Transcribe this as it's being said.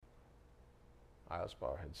Let's bow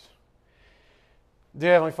our heads.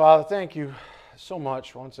 Dear Heavenly Father, thank you so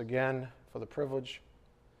much once again for the privilege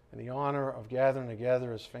and the honor of gathering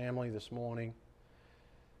together as family this morning.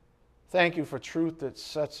 Thank you for truth that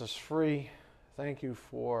sets us free. Thank you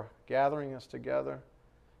for gathering us together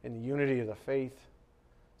in the unity of the faith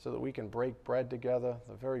so that we can break bread together,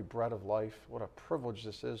 the very bread of life. What a privilege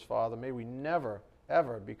this is, Father. May we never,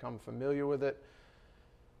 ever become familiar with it,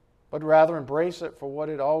 but rather embrace it for what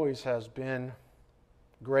it always has been,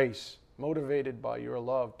 grace, motivated by your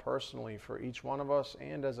love personally for each one of us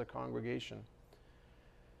and as a congregation.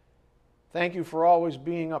 Thank you for always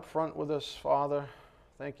being up front with us, Father.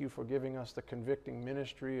 Thank you for giving us the convicting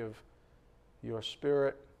ministry of your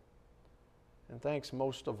Spirit. And thanks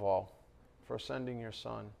most of all for sending your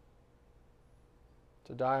Son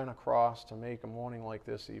to die on a cross to make a morning like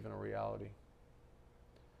this even a reality.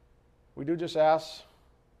 We do just ask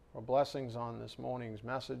for blessings on this morning's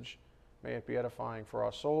message. May it be edifying for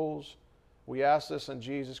our souls. We ask this in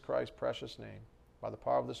Jesus Christ's precious name. By the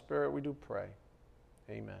power of the Spirit, we do pray.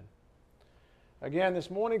 Amen. Again,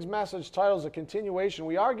 this morning's message title is a continuation.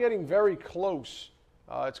 We are getting very close.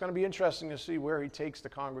 It's going to be interesting to see where he takes the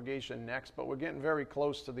congregation next, but we're getting very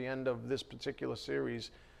close to the end of this particular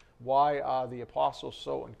series. Why are the apostles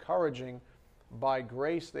so encouraging? By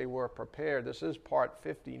grace they were prepared. This is part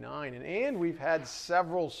 59, and we've had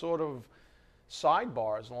several sort of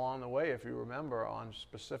sidebars along the way, if you remember, on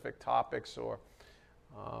specific topics or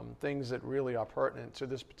things that really are pertinent to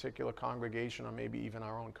this particular congregation or maybe even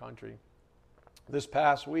our own country. This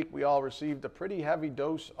past week, we all received a pretty heavy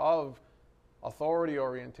dose of authority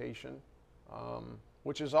orientation,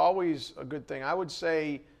 which is always a good thing. I would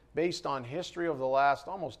say, based on history of the last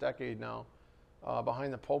almost decade now,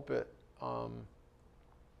 behind the pulpit,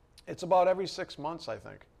 it's about every 6 months, I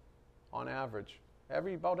think, on average.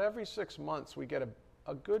 About every 6 months, we get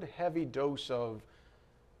a good heavy dose of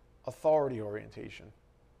authority orientation,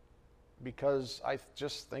 because I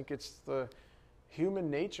just think it's the human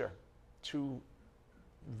nature to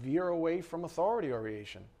veer away from authority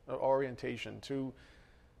orientation, to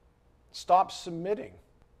stop submitting,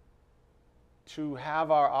 to have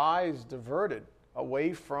our eyes diverted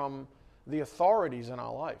away from the authorities in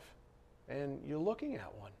our life. And you're looking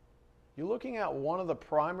at one. You're looking at one of the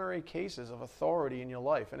primary cases of authority in your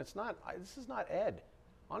life. And this is not Ed.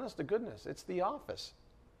 Honest to goodness, it's the office.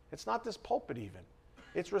 It's not this pulpit even.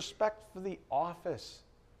 It's respect for the office.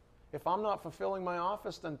 If I'm not fulfilling my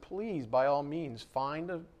office, then please, by all means,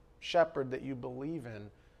 find a shepherd that you believe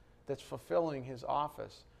in that's fulfilling his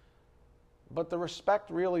office. But the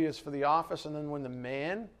respect really is for the office, and then when the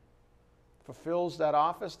man fulfills that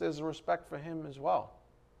office, there's a respect for him as well.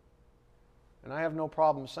 And I have no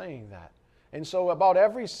problem saying that. And so about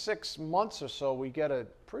every 6 months or so, we get a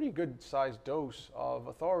pretty good-sized dose of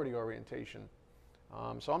authority orientation.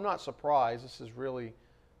 So I'm not surprised. This is really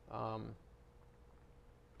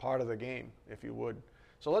part of the game, if you would.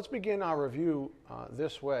 So let's begin our review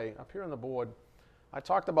this way. Up here on the board, I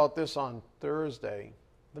talked about this on Thursday.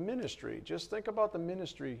 The ministry. Just think about the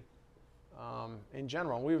ministry in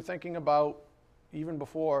general. We were thinking about, even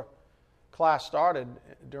before class started,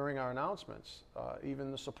 during our announcements,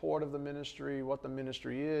 even the support of the ministry, what the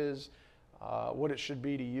ministry is, what it should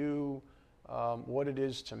be to you, what it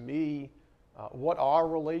is to me, what our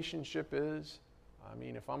relationship is. I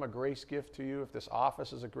mean, if I'm a grace gift to you, if this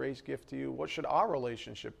office is a grace gift to you, what should our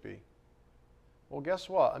relationship be? Well, guess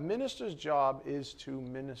what? A minister's job is to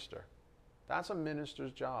minister. That's a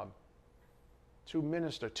minister's job. To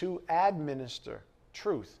minister, to administer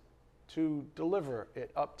truth, to deliver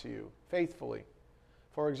it up to you faithfully.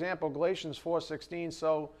 For example, Galatians 4:16,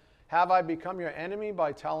 so have I become your enemy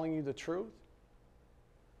by telling you the truth?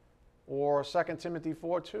 Or 2 Timothy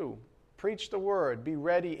 4:2, preach the word, be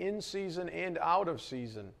ready in season and out of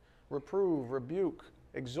season, reprove, rebuke,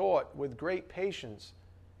 exhort with great patience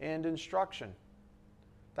and instruction.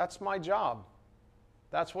 That's my job.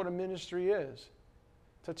 That's what a ministry is,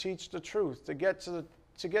 to teach the truth, to get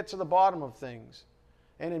to the bottom of things,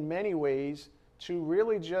 and in many ways to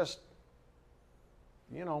really just,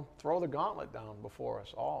 throw the gauntlet down before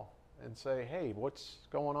us all and say, hey, what's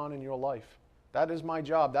going on in your life? That is my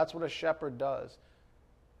job. That's what a shepherd does.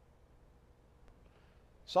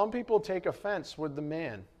 Some people take offense with the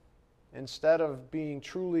man instead of being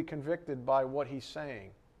truly convicted by what he's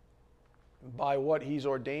saying, by what he's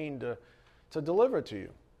ordained to deliver to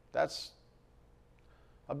you. That's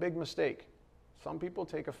a big mistake. Some people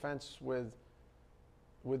take offense with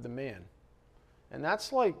the man. And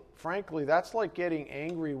that's like getting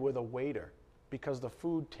angry with a waiter because the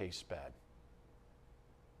food tastes bad.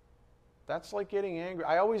 That's like getting angry.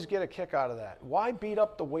 I always get a kick out of that. Why beat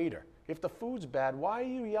up the waiter? If the food's bad, why are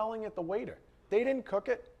you yelling at the waiter? They didn't cook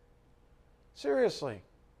it. Seriously.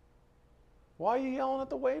 Why are you yelling at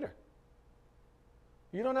the waiter?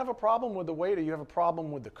 You don't have a problem with the waiter, you have a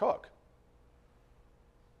problem with the cook.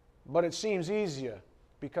 But it seems easier,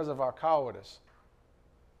 because of our cowardice,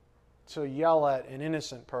 to yell at an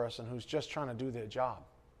innocent person who's just trying to do their job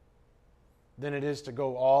than it is to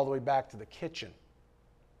go all the way back to the kitchen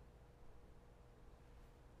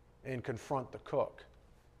and confront the cook.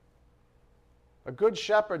 A good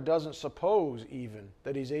shepherd doesn't suppose even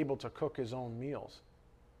that he's able to cook his own meals.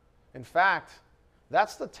 In fact,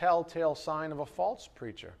 that's the telltale sign of a false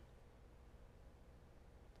preacher.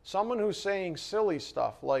 Someone who's saying silly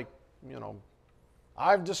stuff like,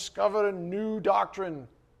 I've discovered a new doctrine.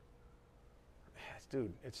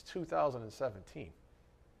 Dude, it's 2017.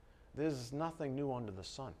 There's nothing new under the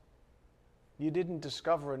sun. You didn't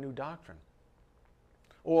discover a new doctrine.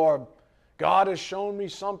 Or, God has shown me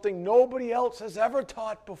something nobody else has ever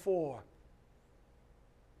taught before.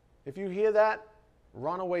 If you hear that,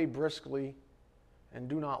 run away briskly and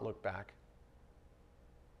do not look back.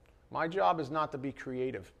 My job is not to be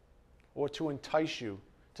creative or to entice you,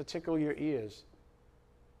 to tickle your ears,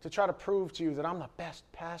 to try to prove to you that I'm the best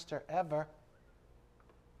pastor ever,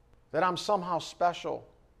 that I'm somehow special,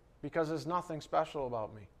 because there's nothing special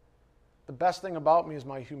about me. The best thing about me is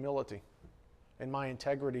my humility and my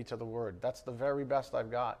integrity to the Word. That's the very best I've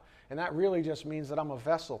got. And that really just means that I'm a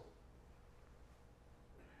vessel.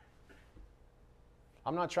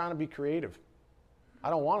 I'm not trying to be creative. I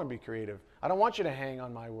don't want to be creative. I don't want you to hang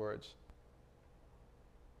on my words.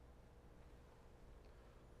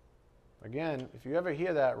 Again, if you ever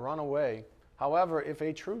hear that, run away. However, if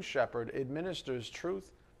a true shepherd administers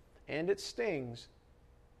truth and it stings,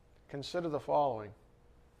 consider the following.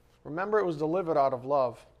 Remember, it was delivered out of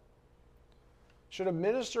love. Should a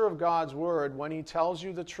minister of God's word, when he tells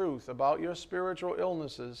you the truth about your spiritual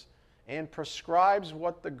illnesses and prescribes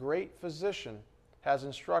what the great physician has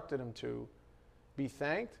instructed him to, be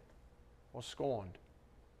thanked or scorned?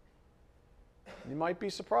 You might be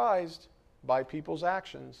surprised by people's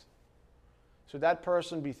actions. Should that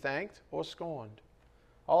person be thanked or scorned?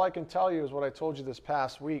 All I can tell you is what I told you this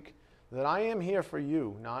past week, that I am here for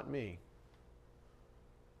you, not me.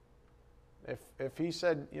 If he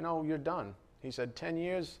said, you're done. He said, 10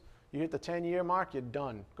 years, you hit the 10-year mark, you're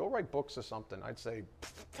done. Go write books or something. I'd say,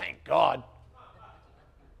 thank God.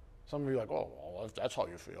 Some of you are like, oh, well, if that's how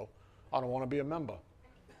you feel, I don't want to be a member.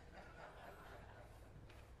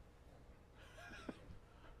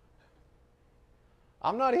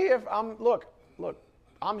 I'm not here. Look,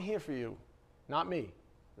 I'm here for you, not me.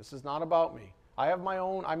 This is not about me. I have my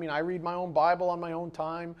own, I read my own Bible on my own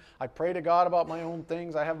time. I pray to God about my own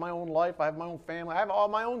things. I have my own life. I have my own family. I have all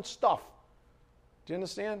my own stuff. Do you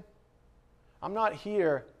understand? I'm not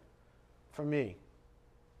here for me.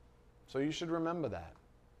 So you should remember that.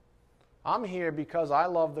 I'm here because I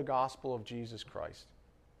love the gospel of Jesus Christ.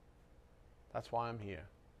 That's why I'm here.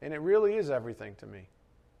 And it really is everything to me.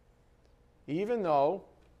 Even though,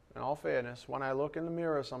 in all fairness, when I look in the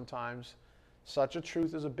mirror sometimes, such a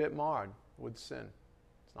truth is a bit marred with sin.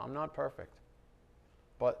 I'm not perfect.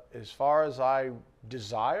 But as far as I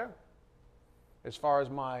desire, as far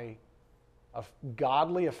as my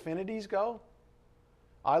godly affinities go,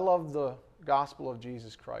 I love the gospel of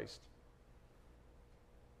Jesus Christ.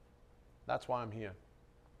 That's why I'm here.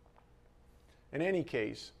 In any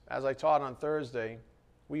case, as I taught on Thursday,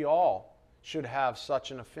 we all should have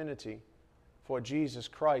such an affinity for Jesus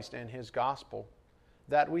Christ and his gospel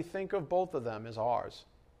that we think of both of them as ours.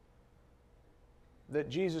 That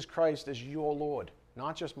Jesus Christ is your Lord,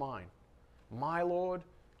 not just mine. My Lord,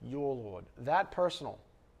 your Lord. That personal.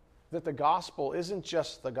 That the gospel isn't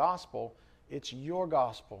just the gospel, it's your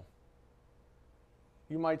gospel.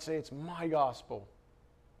 You might say it's my gospel.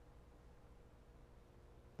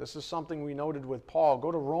 This is something we noted with Paul.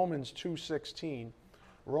 Go to Romans 2:16.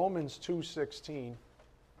 Romans 2:16.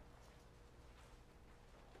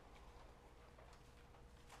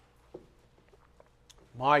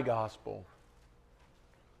 My gospel.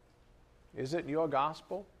 Is it your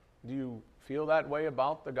gospel? Do you feel that way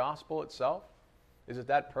about the gospel itself? Is it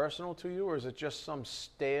that personal to you, or is it just some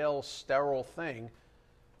stale, sterile thing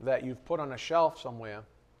that you've put on a shelf somewhere?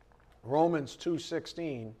 Romans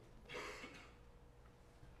 2:16.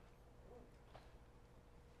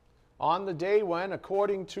 On the day when,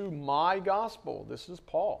 according to my gospel, this is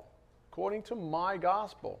Paul, according to my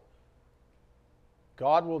gospel,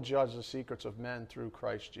 God will judge the secrets of men through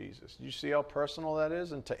Christ Jesus. You see how personal that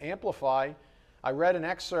is? And to amplify, I read an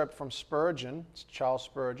excerpt from Spurgeon, Charles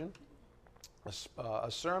Spurgeon, a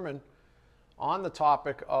sermon on the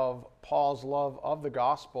topic of Paul's love of the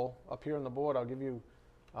gospel. Up here on the board, I'll give you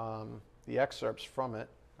the excerpts from it.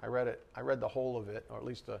 I read the whole of it, or at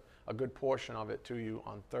least a good portion of it to you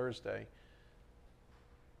on Thursday.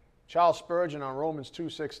 Charles Spurgeon on Romans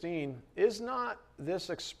 2:16, is not this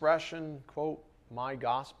expression, quote, my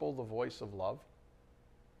gospel, the voice of love?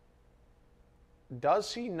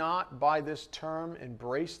 Does he not by this term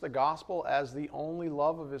embrace the gospel as the only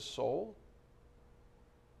love of his soul,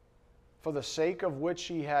 for the sake of which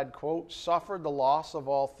he had, quote, suffered the loss of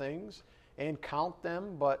all things, and count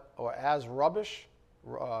them or as rubbish,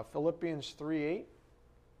 Philippians 3:8?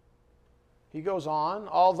 He goes on,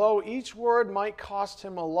 although each word might cost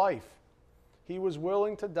him a life, he was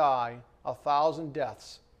willing to die 1,000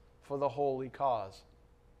 deaths for the holy cause.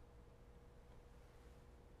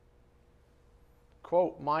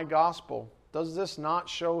 Quote, my gospel, does this not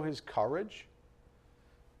show his courage?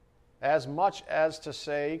 As much as to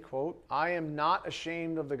say, quote, I am not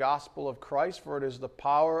ashamed of the gospel of Christ, for it is the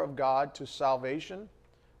power of God to salvation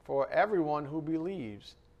for everyone who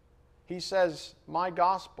believes. He says, my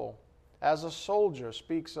gospel, as a soldier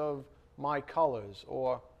speaks of my colors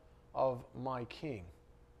or of my king.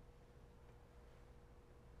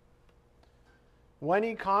 When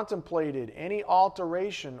he contemplated any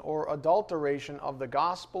alteration or adulteration of the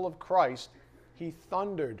gospel of Christ, he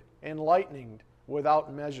thundered and lightened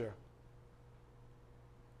without measure.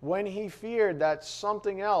 When he feared that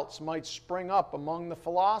something else might spring up among the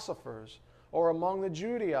philosophers or among the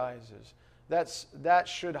Judaizers that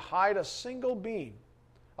should hide a single beam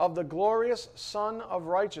of the glorious Son of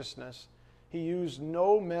Righteousness, he used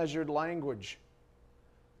no measured language.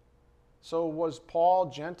 So was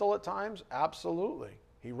Paul gentle at times? Absolutely.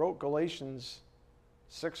 He wrote Galatians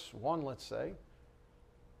 6:1, let's say.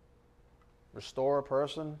 Restore a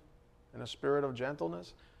person in a spirit of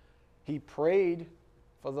gentleness. He prayed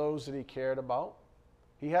for those that he cared about.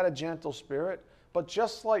 He had a gentle spirit. But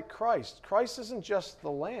just like Christ, Christ isn't just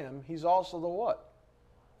the lamb, he's also the what?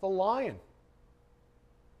 The lion.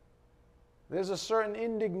 There's a certain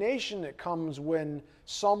indignation that comes when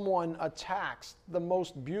someone attacks the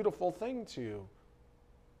most beautiful thing to you,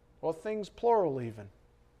 or things plural even.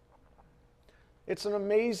 It's an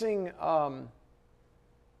amazing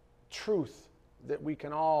truth that we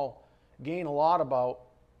can all gain a lot about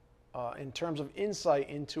in terms of insight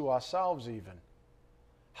into ourselves even.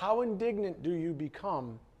 How indignant do you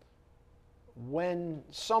become when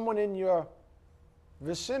someone in your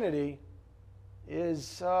vicinity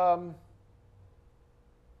is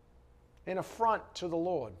an affront to the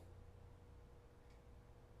Lord,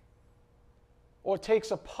 or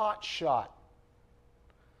takes a pot shot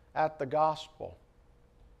at the gospel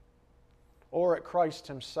or at Christ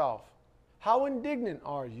himself? How indignant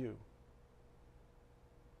are you?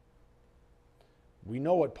 We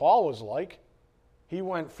know what Paul was like. He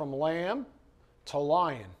went from lamb to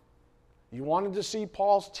lion. You wanted to see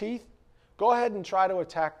Paul's teeth? Go ahead and try to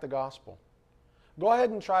attack the gospel. Go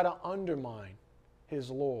ahead and try to undermine his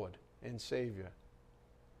Lord and Savior.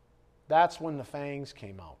 That's when the fangs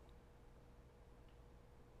came out.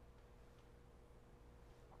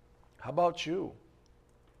 How about you?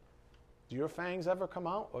 Do your fangs ever come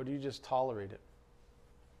out, or do you just tolerate it?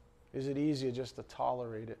 Is it easier just to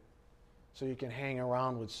tolerate it so you can hang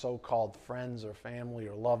around with so-called friends or family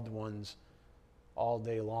or loved ones all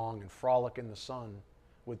day long and frolic in the sun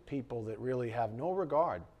with people that really have no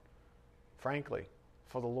regard, frankly,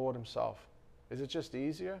 for the Lord himself? Is it just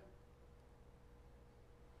easier?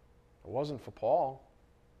 It wasn't for Paul.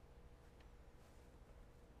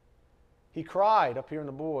 He cried, up here on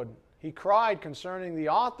the board, he cried concerning the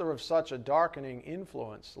author of such a darkening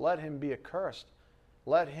influence. Let him be accursed.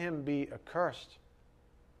 Let him be accursed.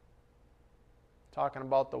 Talking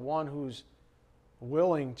about the one who's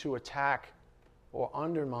willing to attack or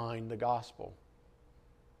undermine the gospel.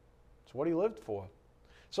 It's what he lived for.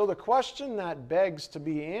 So the question that begs to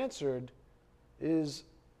be answered is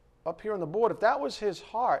up here on the board. If that was his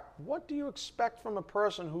heart, what do you expect from a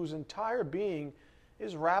person whose entire being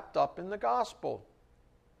is wrapped up in the gospel?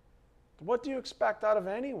 What do you expect out of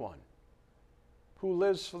anyone who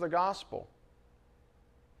lives for the gospel?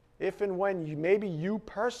 If and when maybe you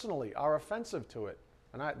personally are offensive to it.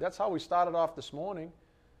 And that's how we started off this morning.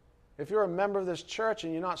 If you're a member of this church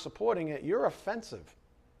and you're not supporting it, you're offensive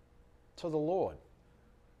to the Lord.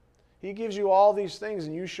 He gives you all these things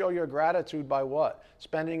and you show your gratitude by what?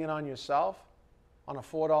 Spending it on yourself? On a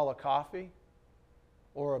 $4 coffee?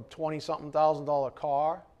 Or a $20-something thousand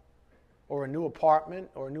car? Or a new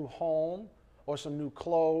apartment? Or a new home? Or some new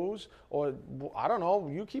clothes? Or, I don't know,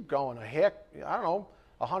 you keep going.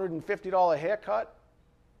 $150 haircut?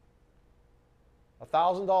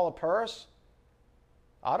 $1,000 purse?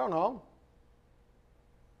 I don't know.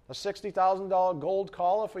 A $60,000 gold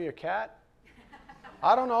collar for your cat?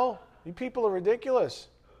 I don't know. You people are ridiculous.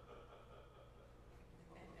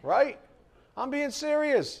 Right? I'm being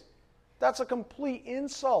serious. That's a complete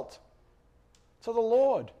insult to the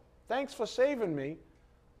Lord. Thanks for saving me,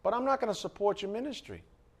 but I'm not going to support your ministry.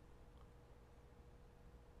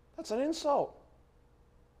 That's an insult.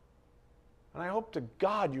 And I hope to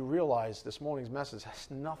God you realize this morning's message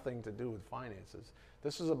has nothing to do with finances.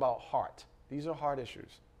 This is about heart. These are heart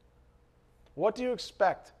issues. What do you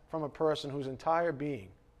expect from a person whose entire being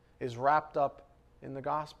is wrapped up in the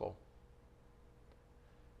gospel?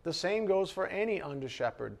 The same goes for any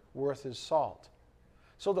under-shepherd worth his salt.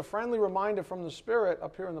 So the friendly reminder from the Spirit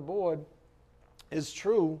up here on the board is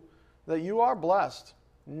true that you are blessed.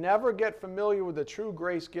 Never get familiar with the true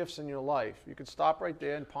grace gifts in your life. You could stop right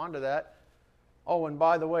there and ponder that. Oh, and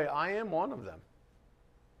by the way, I am one of them.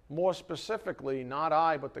 More specifically, not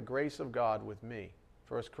I, but the grace of God with me.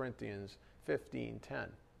 1 Corinthians 15:10.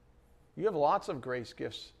 You have lots of grace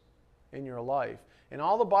gifts in your life. And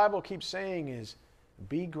all the Bible keeps saying is,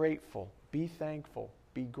 be grateful, be thankful,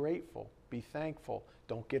 be grateful, be thankful.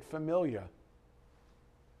 Don't get familiar.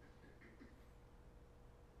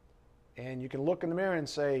 And you can look in the mirror and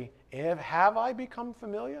say, have I become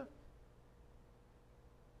familiar?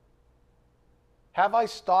 Have I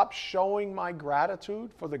stopped showing my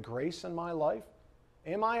gratitude for the grace in my life?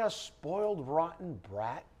 Am I a spoiled, rotten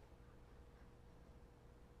brat?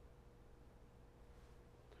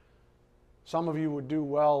 Some of you would do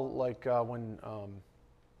well, like when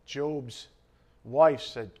Job's wife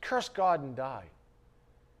said, curse God and die.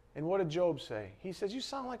 And what did Job say? He says, you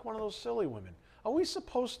sound like one of those silly women. Are we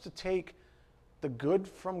supposed to take the good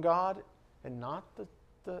from God and not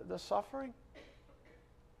the suffering?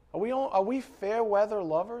 Are we fair weather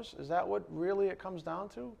lovers? Is that what really it comes down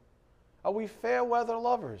to? Are we fair weather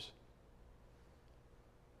lovers?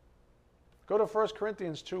 Go to 1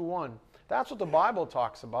 Corinthians 2:1. That's what the Bible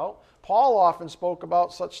talks about. Paul often spoke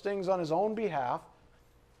about such things on his own behalf,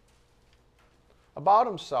 about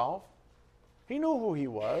himself. He knew who he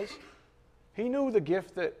was. He knew the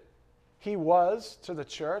gift that he was to the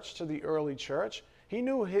church, to the early church. He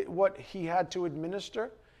knew what he had to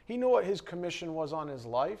administer. He knew what his commission was on his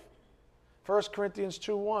life. 1 Corinthians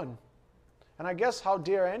 2:1. And I guess how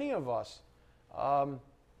dare any of us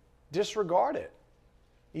disregard it?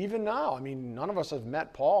 Even now, I mean, none of us have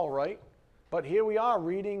met Paul, right? But here we are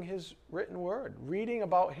reading his written word, reading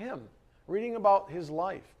about him, reading about his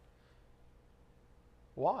life.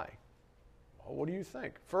 Why? Well, what do you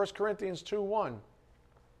think? 1 Corinthians 2:1.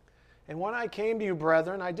 And when I came to you,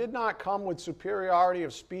 brethren, I did not come with superiority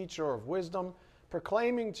of speech or of wisdom,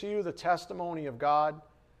 proclaiming to you the testimony of God.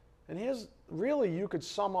 And here's, really, you could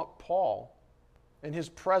sum up Paul and his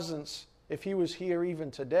presence if he was here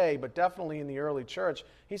even today, but definitely in the early church.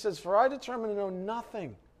 He says, for I determined to know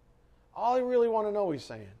nothing. All I really want to know, he's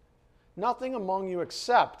saying, nothing among you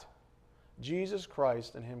except Jesus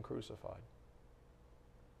Christ and him crucified.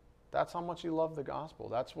 That's how much he loved the gospel.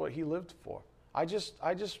 That's what he lived for. I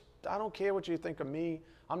don't care what you think of me.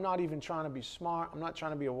 I'm not even trying to be smart. I'm not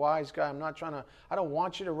trying to be a wise guy. I don't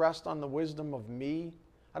want you to rest on the wisdom of me.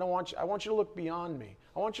 I want you to look beyond me.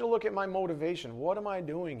 I want you to look at my motivation. What am I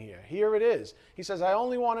doing here? Here it is. He says, I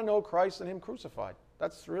only want to know Christ and him crucified.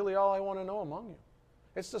 That's really all I want to know among you.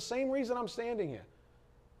 It's the same reason I'm standing here.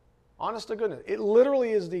 Honest to goodness. It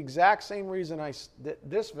literally is the exact same reason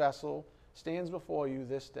this vessel stands before you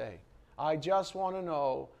this day. I just want to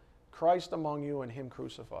know Christ among you and him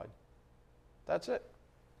crucified. That's it.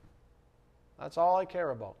 That's all I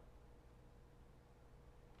care about.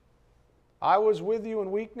 I was with you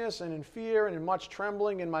in weakness and in fear and in much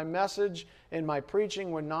trembling, and my message and my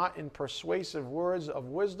preaching were not in persuasive words of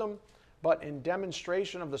wisdom, but in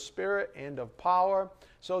demonstration of the Spirit and of power,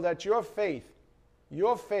 so that your faith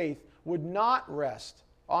would not rest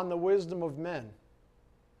on the wisdom of men.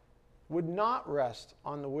 Would not rest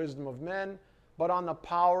on the wisdom of men, but on the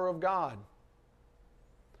power of God.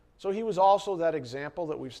 So he was also that example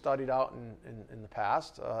that we've studied out in the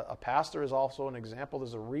past. A pastor is also an example.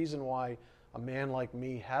 There's a reason why a man like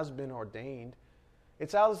me has been ordained.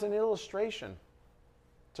 It's as an illustration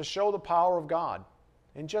to show the power of God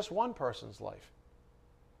in just one person's life,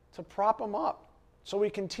 to prop him up so he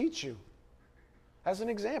can teach you as an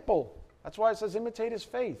example. That's why it says imitate his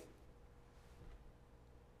faith.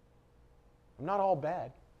 I'm not all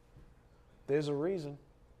bad. There's a reason.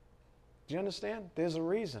 Do you understand? There's a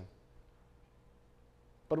reason.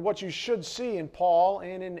 But what you should see in Paul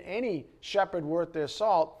and in any shepherd worth their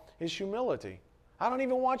salt is humility. I don't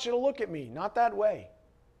even want you to look at me, not that way.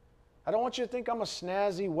 I don't want you to think I'm a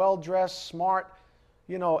snazzy, well-dressed, smart,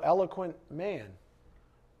 eloquent man.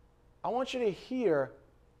 I want you to hear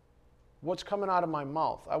what's coming out of my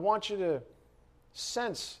mouth. I want you to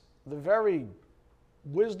sense the very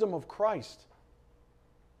wisdom of Christ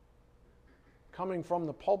coming from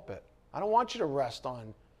the pulpit. I don't want you to rest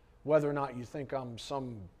on whether or not you think I'm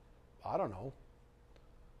some, I don't know,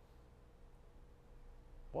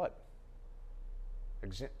 what?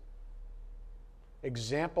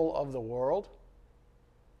 Example of the world?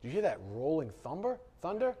 Do you hear that rolling thunder?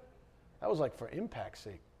 That was like for impact's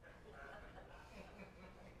sake.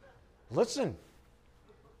 Listen.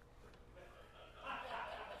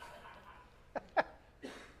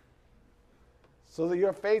 So that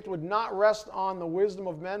your faith would not rest on the wisdom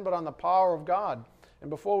of men, but on the power of God. And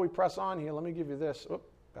before we press on here, let me give you this. Hold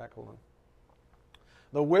on.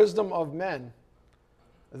 The wisdom of men.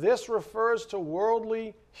 This refers to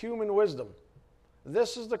worldly human wisdom.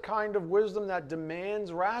 This is the kind of wisdom that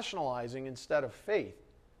demands rationalizing instead of faith.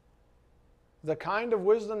 The kind of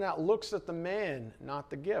wisdom that looks at the man, not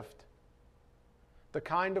the gift. The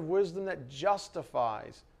kind of wisdom that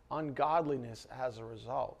justifies ungodliness as a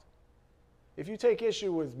result. If you take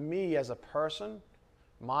issue with me as a person,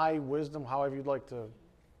 my wisdom, however you'd like to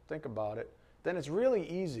think about it, then it's really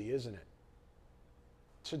easy, isn't it?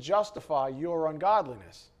 To justify your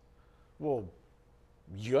ungodliness. Well,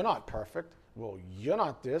 you're not perfect. Well, you're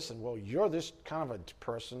not this, and well, you're this kind of a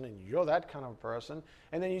person, and you're that kind of a person.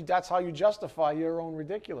 And then that's how you justify your own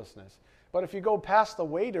ridiculousness. But if you go past the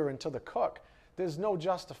waiter and to the cook, there's no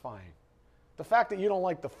justifying. The fact that you don't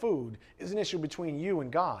like the food is an issue between you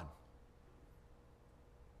and God.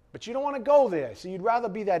 But you don't want to go there, so you'd rather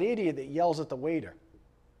be that idiot that yells at the waiter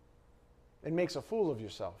and makes a fool of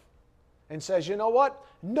yourself and says, you know what?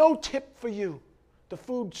 No tip for you. The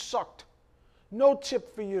food sucked. No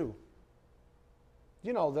tip for you.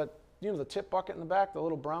 You know the tip bucket in the back, the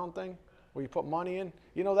little brown thing where you put money in?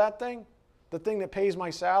 You know that thing? The thing that pays my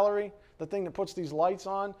salary? The thing that puts these lights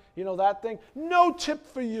on? You know that thing? No tip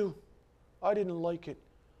for you. I didn't like it.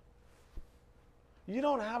 I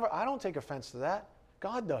don't take offense to that.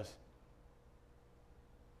 God does.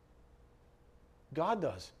 God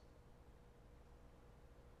does.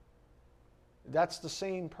 That's the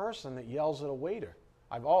same person that yells at a waiter.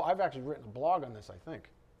 I've actually written a blog on this, I think,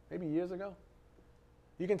 maybe years ago.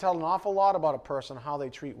 You can tell an awful lot about a person how they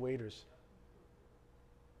treat waiters.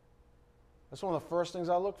 That's one of the first things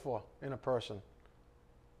I look for in a person.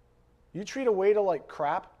 You treat a waiter like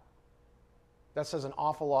crap, that says an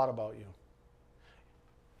awful lot about you.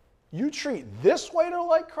 You treat this waiter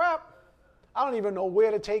like crap, I don't even know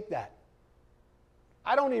where to take that.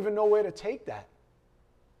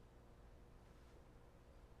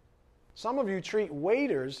 Some of you treat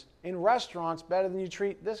waiters in restaurants better than you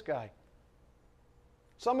treat this guy.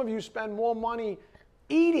 Some of you spend more money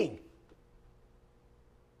eating,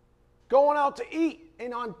 going out to eat,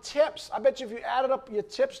 and on tips. I bet you if you added up your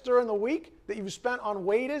tips during the week that you've spent on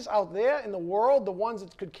waiters out there in the world, the ones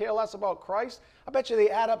that could care less about Christ, I bet you they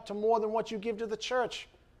add up to more than what you give to the church.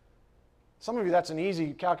 Some of you, that's an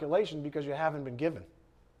easy calculation because you haven't been given.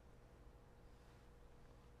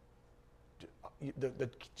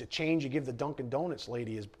 The change you give the Dunkin' Donuts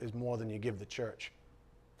lady is more than you give the church.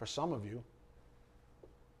 For some of you.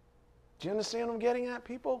 Do you understand what I'm getting at,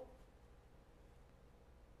 people?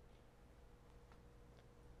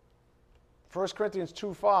 1 Corinthians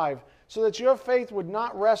 2:5, so that your faith would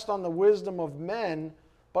not rest on the wisdom of men,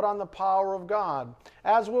 but on the power of God.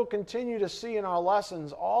 As we'll continue to see in our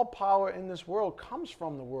lessons, all power in this world comes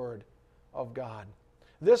from the Word of God.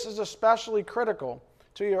 This is especially critical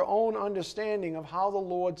to your own understanding of how the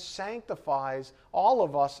Lord sanctifies all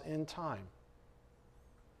of us in time.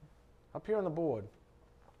 Up here on the board.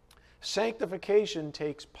 Sanctification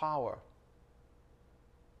takes power.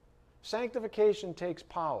 Sanctification takes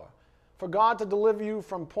power. For God to deliver you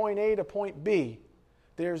from point A to point B,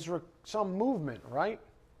 there's some movement, right?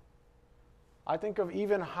 I think of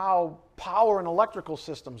even how power and electrical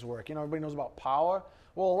systems work. Everybody knows about power.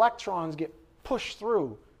 Well, electrons get pushed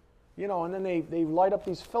through, and then they light up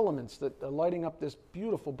these filaments that are lighting up this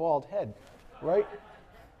beautiful bald head, right?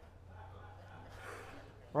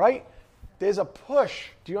 Right? There's a push.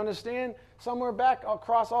 Do you understand? Somewhere back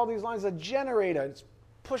across all these lines, a generator. It's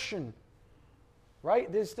pushing.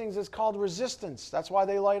 Right? These things is called resistance. That's why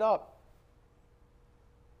they light up.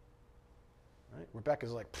 Right?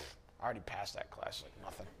 Rebecca's like, I already passed that class, like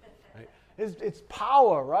nothing. Right? It's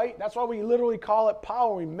power, right? That's why we literally call it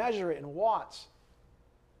power. We measure it in watts.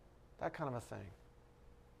 That kind of a thing.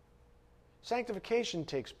 Sanctification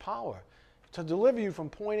takes power to deliver you from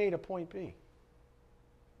point A to point B.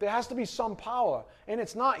 There has to be some power. And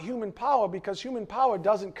it's not human power because human power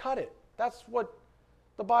doesn't cut it. That's what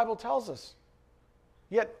The Bible tells us.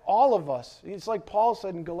 Yet all of us, it's like Paul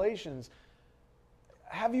said in Galatians,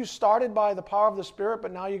 have you started by the power of the Spirit,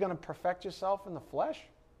 but now you're going to perfect yourself in the flesh?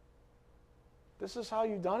 This is how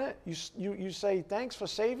you've done it? You say, thanks for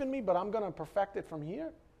saving me, but I'm going to perfect it from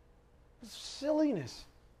here? It's silliness.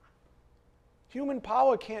 Human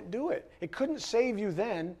power can't do it. It couldn't save you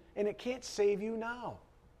then, and it can't save you now.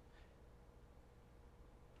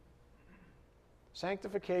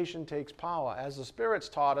 Sanctification takes power. As the Spirit's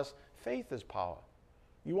taught us, faith is power.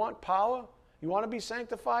 You want power? You want to be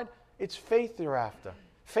sanctified? It's faith you're after.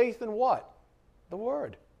 Faith in what? The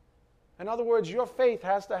Word. In other words, your faith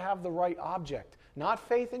has to have the right object. Not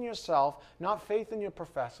faith in yourself, not faith in your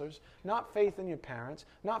professors, not faith in your parents,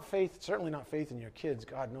 certainly not faith in your kids,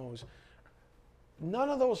 God knows. None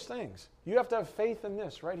of those things. You have to have faith in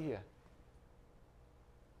this right here.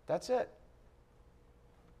 That's it.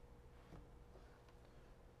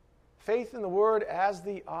 Faith in the Word as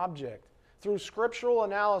the object. Through scriptural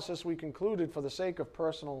analysis, we concluded, for the sake of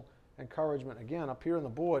personal encouragement, again, up here on the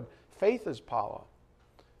board, faith is power.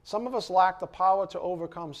 Some of us lack the power to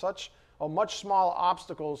overcome such or much small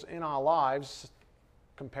obstacles in our lives,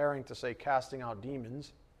 comparing to, say, casting out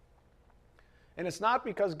demons. And it's not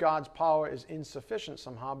because God's power is insufficient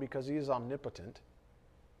somehow, because He is omnipotent.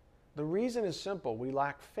 The reason is simple. We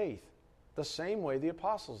lack faith, the same way the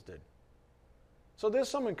apostles did. So there's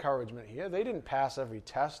some encouragement here. They didn't pass every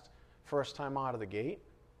test first time out of the gate.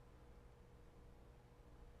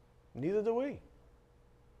 Neither do we.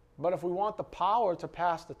 But if we want the power to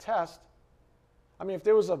pass the test, I mean, if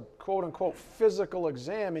there was a quote-unquote physical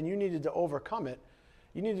exam and you needed to overcome it,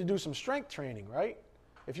 you need to do some strength training, right?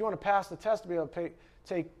 If you want to pass the test to be able to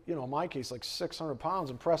take, in my case, like 600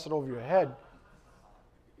 pounds and press it over your head,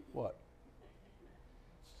 what?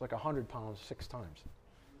 It's like 100 pounds 6 times.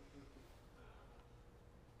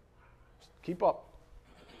 Keep up.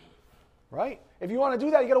 Right? If you want to do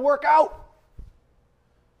that, you got to work out.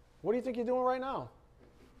 What do you think you're doing right now?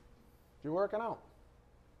 You're working out.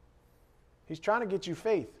 He's trying to get you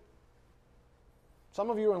faith. Some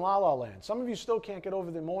of you are in La La Land. Some of you still can't get over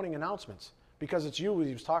the morning announcements because it's you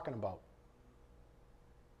he was talking about.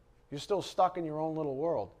 You're still stuck in your own little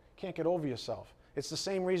world. Can't get over yourself. It's the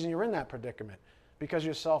same reason you're in that predicament, because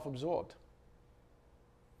you're self-absorbed.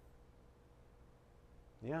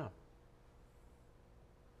 Yeah.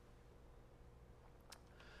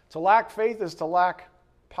 To lack faith is to lack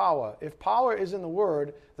power. If power is in the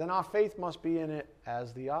Word, then our faith must be in it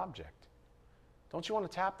as the object. Don't you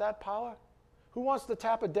want to tap that power? Who wants to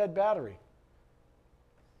tap a dead battery?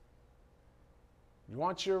 You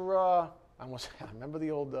want your, I remember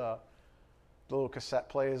the old little cassette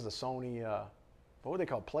players, the Sony, what were they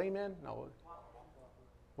called? Playman? No.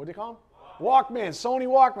 What do they call them? Walkman, Sony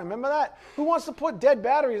Walkman. Remember that? Who wants to put dead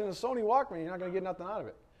batteries in a Sony Walkman? You're not going to get nothing out of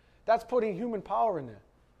it. That's putting human power in there.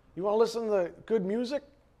 You want to listen to good music?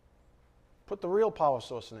 Put the real power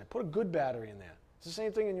source in there. Put a good battery in there. It's the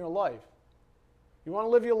same thing in your life. You want to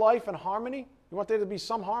live your life in harmony? You want there to be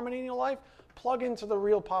some harmony in your life? Plug into the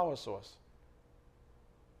real power source.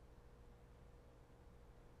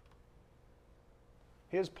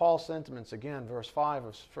 Here's Paul's sentiments again, verse 5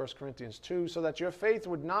 of 1 Corinthians 2, so that your faith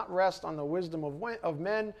would not rest on the wisdom of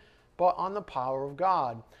men, but on the power of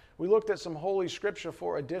God. We looked at some Holy Scripture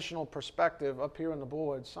for additional perspective up here on the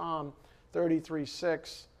board. Psalm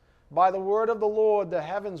 33:6. By the word of the Lord the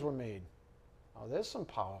heavens were made. Oh, there's some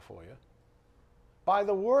power for you. By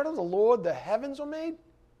the word of the Lord the heavens were made?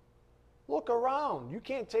 Look around. You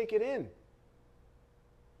can't take it in.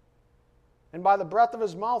 And by the breath of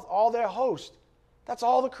his mouth all their host. That's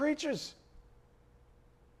all the creatures.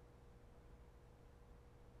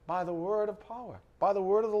 By the word of power. By the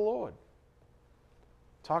word of the Lord.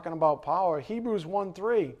 Talking about power, Hebrews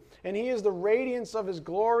 1:3. And he is the radiance of his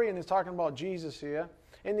glory, and he's talking about Jesus here,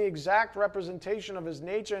 in the exact representation of his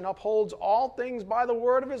nature, and upholds all things by the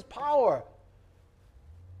word of his power.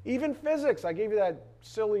 Even physics. I gave you that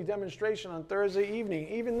silly demonstration on Thursday evening.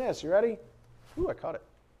 Even this. You ready? Ooh, I caught it.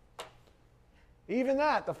 Even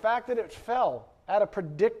that, the fact that it fell at a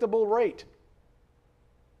predictable rate.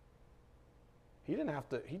 He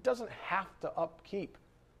doesn't have to upkeep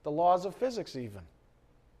the laws of physics even.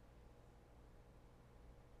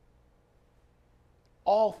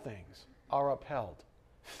 All things are upheld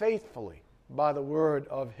faithfully by the word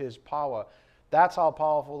of his power. That's how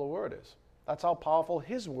powerful the word is. That's how powerful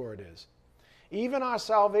his word is. Even our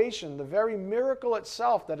salvation, the very miracle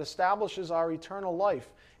itself that establishes our eternal life,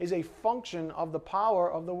 is a function of the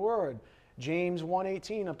power of the word. James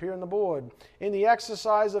 1:18 up here on the board. In the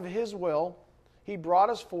exercise of his will, he brought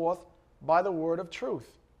us forth by the word of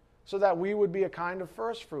truth, so that we would be a kind of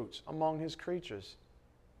first fruits among his creatures.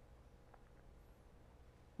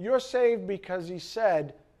 You're saved because he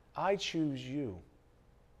said, I choose you.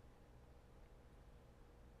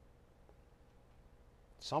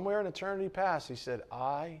 Somewhere in eternity past, he said,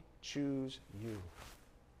 I choose you.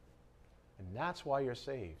 And that's why you're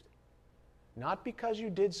saved. Not because you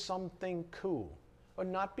did something cool, or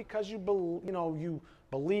not because you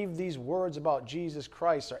believe these words about Jesus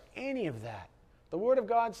Christ, or any of that. The Word of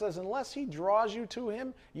God says, unless he draws you to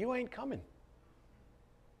him, you ain't coming.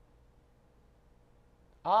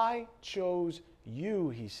 I chose you,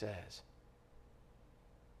 he says.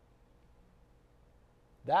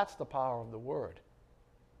 That's the power of the Word.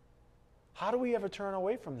 How do we ever turn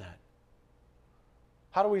away from that?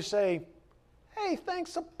 How do we say, hey,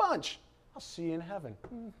 thanks a bunch. I'll see you in heaven.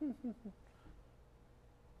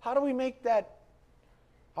 How do we make that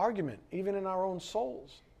argument, even in our own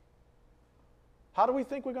souls? How do we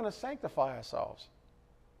think we're going to sanctify ourselves?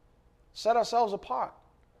 Set ourselves apart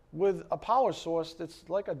with a power source that's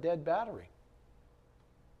like a dead battery?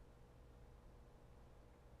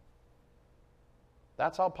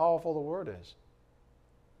 That's how powerful the Word is.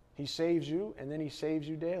 He saves you, and then he saves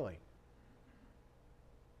you daily.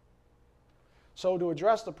 So to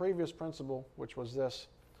address the previous principle, which was this,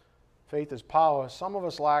 faith is power, some of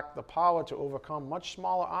us lack the power to overcome much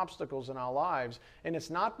smaller obstacles in our lives, and it's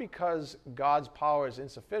not because God's power is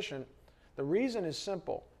insufficient. The reason is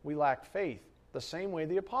simple. We lack faith, the same way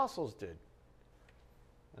the apostles did.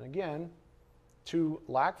 And again, to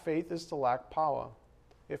lack faith is to lack power.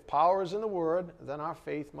 If power is in the Word, then our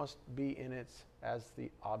faith must be in it as the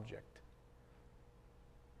object.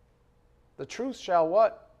 The truth shall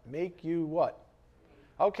what? Make you what?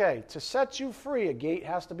 Okay, to set you free, a gate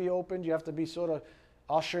has to be opened. You have to be sort of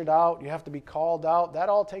ushered out. You have to be called out. That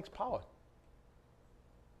all takes power.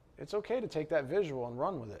 It's okay to take that visual and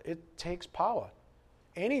run with it. It takes power.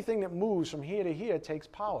 Anything that moves from here to here takes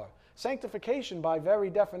power. Sanctification, by very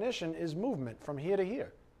definition, is movement from here to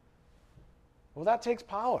here. Well, that takes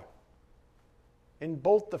power in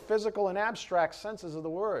both the physical and abstract senses of the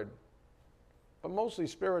word, but mostly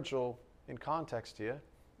spiritual in context here.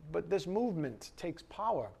 But this movement takes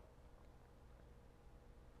power.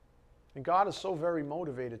 And God is so very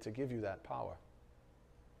motivated to give you that power.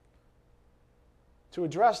 To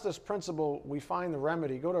address this principle, we find the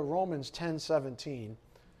remedy. Go to Romans 10:17.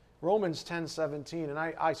 Romans 10:17. And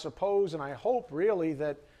I suppose and I hope really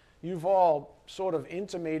that you've all sort of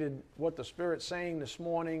intimated what the Spirit's saying this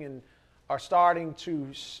morning and are starting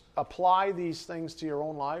to apply these things to your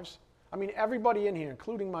own lives. I mean, everybody in here,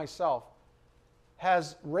 including myself,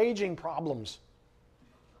 has raging problems.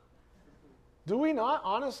 Do we not,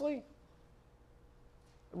 honestly?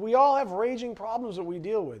 We all have raging problems that we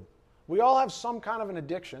deal with. We all have some kind of an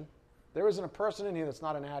addiction. There isn't a person in here that's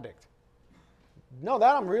not an addict. No,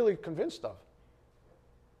 that I'm really convinced of.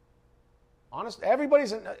 Honest,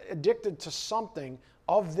 everybody's addicted to something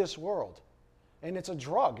of this world. And it's a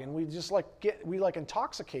drug, and we just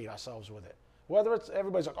intoxicate ourselves with it. Whether it's,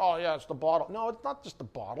 everybody's like, oh yeah, it's the bottle. No, it's not just the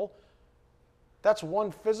bottle. That's one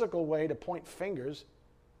physical way to point fingers.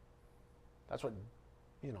 That's what,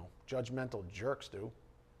 judgmental jerks do.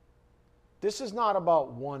 This is not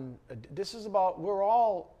about one. This is about, we're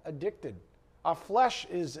all addicted. Our flesh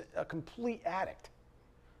is a complete addict.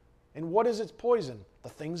 And what is its poison? The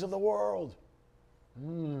things of the world.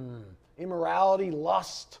 Immorality,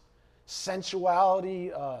 lust,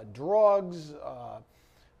 sensuality, drugs,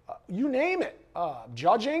 you name it.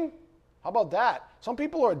 Judging. How about that? Some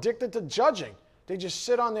people are addicted to judging. They just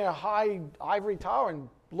sit on their high ivory tower and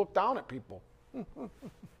look down at people.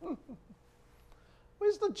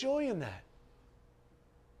 Where's the joy in that?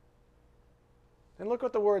 And look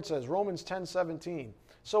what the word says, Romans 10:17.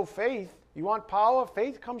 So faith, you want power?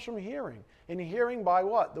 Faith comes from hearing. And hearing by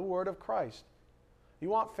what? The word of Christ. You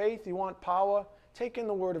want faith? You want power? Take in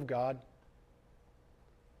the word of God.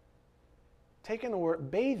 Take in the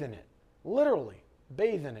word, bathe in it. Literally,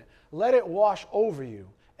 bathe in it. Let it wash over you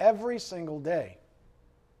every single day.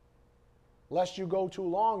 Lest you go too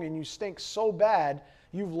long and you stink so bad,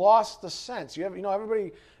 you've lost the sense.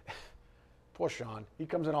 Everybody, poor Sean, he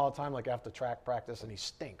comes in all the time like after track practice and he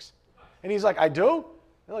stinks. And he's like, I do?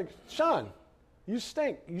 They're like, Sean, you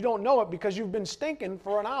stink. You don't know it because you've been stinking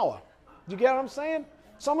for an hour. Do you get what I'm saying?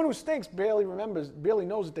 Someone who stinks barely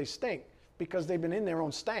knows that they stink because they've been in their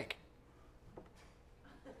own stank.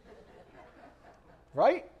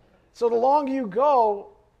 Right? So the longer you go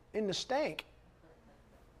in the stank,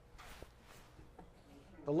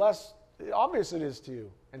 the less obvious it is to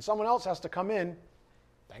you. And someone else has to come in,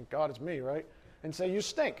 thank God it's me, right? And say, you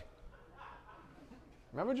stink.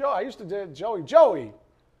 Remember Joe? I used to do Joey,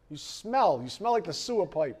 you smell like the sewer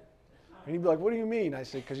pipe. And he'd be like, what do you mean? I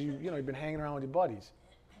say, because you've been hanging around with your buddies.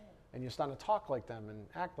 And you're starting to talk like them and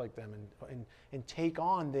act like them and take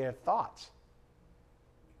on their thoughts.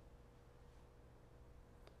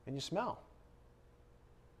 And you smell.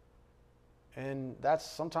 And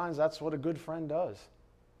sometimes that's what a good friend does.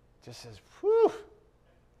 Just says, whew,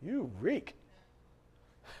 you reek.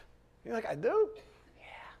 You're like, I do?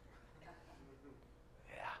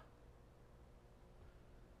 Yeah.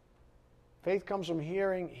 Faith comes from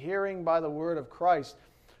hearing by the word of Christ.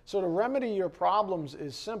 So to remedy your problems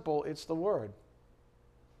is simple. It's the Word.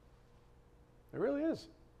 It really is.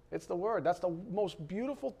 It's the Word. That's the most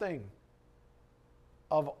beautiful thing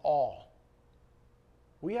of all.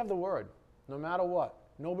 We have the Word, no matter what.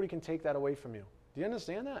 Nobody can take that away from you. Do you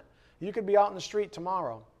understand that? You could be out in the street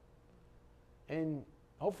tomorrow, and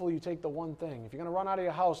hopefully you take the one thing. If you're going to run out of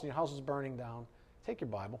your house and your house is burning down, take your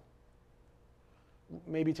Bible.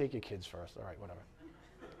 Maybe take your kids first. All right, whatever.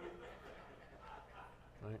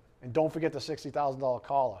 Right? And don't forget the $60,000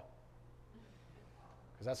 collar,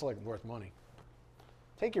 because that's like worth money.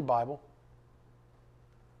 Take your Bible.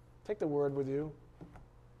 Take the Word with you.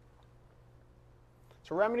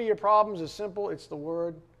 To remedy your problems is simple. It's the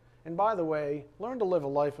Word. And by the way, learn to live a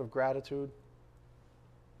life of gratitude.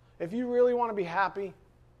 If you really want to be happy,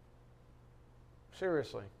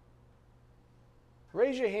 seriously,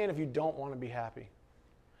 raise your hand if you don't want to be happy,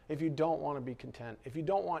 if you don't want to be content, if you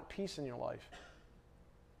don't want peace in your life.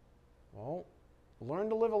 Well, learn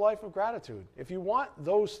to live a life of gratitude. If you want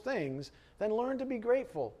those things, then learn to be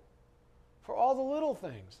grateful for all the little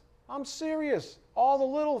things. I'm serious. All the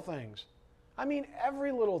little things. I mean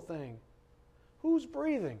every little thing. Who's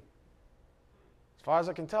breathing? As far as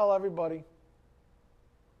I can tell, everybody.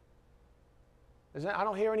 I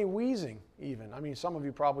don't hear any wheezing even. I mean, some of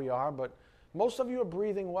you probably are, but most of you are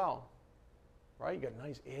breathing well. Right? You got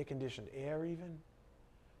nice air-conditioned air even.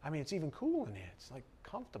 I mean, it's even cool in here. It's like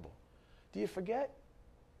comfortable. Do you forget?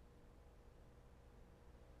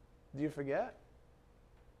 Do you forget?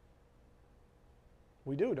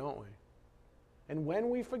 We do, don't we? And when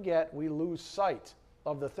we forget, we lose sight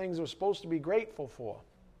of the things we're supposed to be grateful for.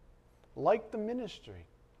 Like the ministry.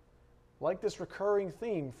 Like this recurring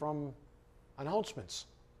theme from announcements.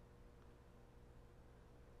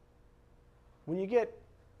 When you get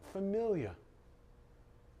familiar,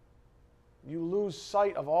 you lose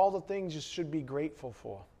sight of all the things you should be grateful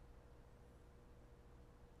for.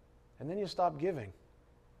 And then you stop giving.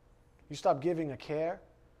 You stop giving a care.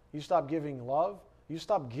 You stop giving love. You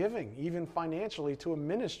stop giving, even financially, to a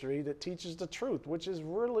ministry that teaches the truth, which is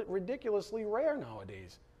really ridiculously rare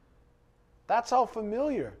nowadays. That's how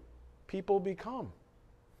familiar people become.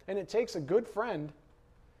 And it takes a good friend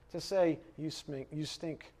to say, you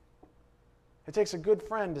stink. It takes a good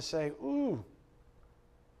friend to say, ooh,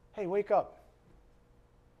 hey, wake up.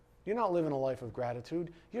 You're not living a life of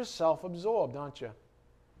gratitude. You're self-absorbed, aren't you?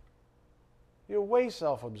 You're way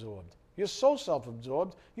self-absorbed. You're so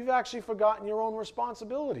self-absorbed, you've actually forgotten your own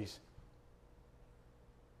responsibilities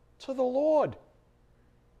to the Lord.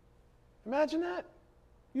 Imagine that.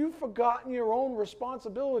 You've forgotten your own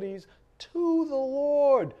responsibilities to the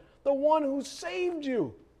Lord, the one who saved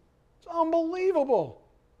you. It's unbelievable.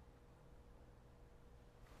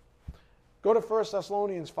 Go to 1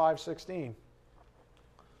 Thessalonians 5:16.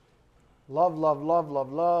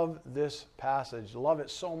 Love this passage. Love it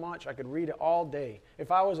so much I could read it all day. If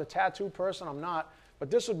I was a tattoo person, I'm not, but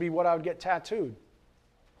this would be what I would get tattooed.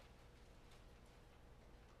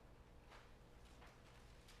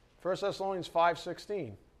 1 Thessalonians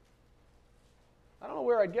 5:16. I don't know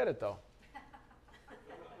where I'd get it though.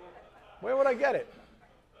 Where would I get it?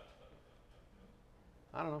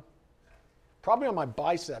 I don't know. Probably on my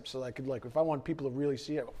biceps, so I could, like, if I want people to really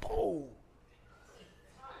see it, boom.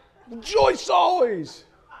 Rejoice always.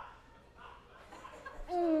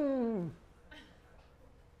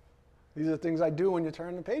 These are the things I do when you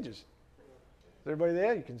turn the pages. Is everybody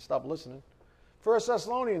there? You can stop listening. 1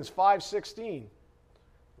 Thessalonians 5:16.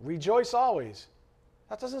 Rejoice always.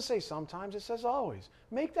 That doesn't say sometimes, it says always.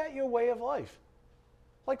 Make that your way of life.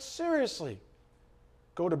 Like, seriously.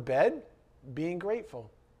 Go to bed being grateful.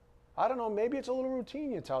 I don't know, maybe it's a little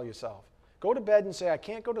routine you tell yourself. Go to bed and say, I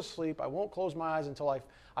can't go to sleep. I won't close my eyes until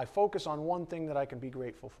I focus on one thing that I can be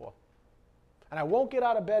grateful for. And I won't get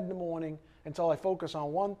out of bed in the morning until I focus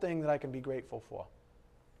on one thing that I can be grateful for.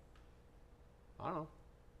 I don't know.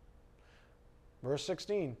 Verse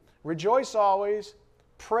 16. Rejoice always.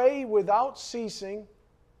 Pray without ceasing.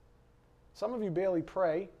 Some of you barely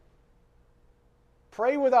pray.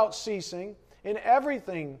 Pray without ceasing. In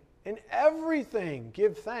everything,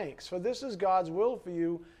 give thanks, for this is God's will for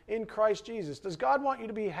you in Christ Jesus. Does God want you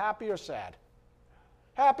to be happy or sad?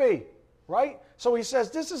 Happy, right? So he says,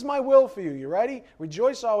 this is my will for you. You ready?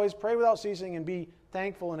 Rejoice always, pray without ceasing, and be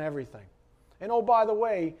thankful in everything. And oh, by the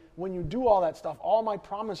way, when you do all that stuff, all my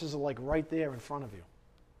promises are like right there in front of you.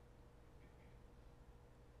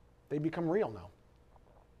 They become real now.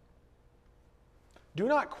 Do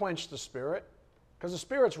not quench the Spirit, because the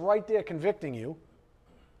Spirit's right there convicting you.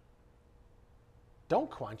 Don't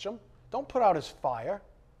quench him. Don't put out his fire.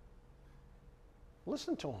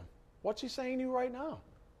 Listen to him. What's he saying to you right now?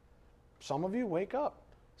 Some of you, wake up.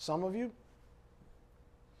 Some of you,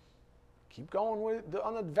 keep going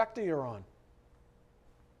on the vector you're on.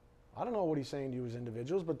 I don't know what he's saying to you as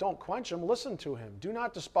individuals, but don't quench him. Listen to him. Do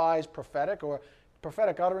not despise prophetic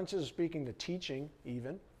utterances, speaking to teaching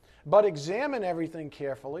even, but examine everything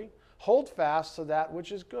carefully. Hold fast to that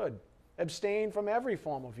which is good. Abstain from every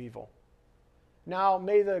form of evil. Now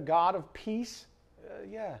may the God of peace,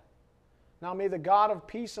 Now may the God of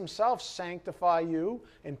peace himself sanctify you,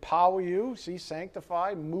 empower you,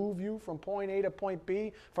 sanctify, move you from point A to point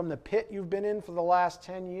B, from the pit you've been in for the last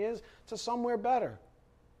 10 years to somewhere better.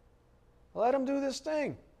 Let him do this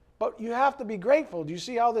thing. But you have to be grateful. Do you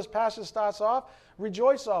see how this passage starts off?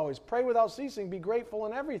 Rejoice always, pray without ceasing, be grateful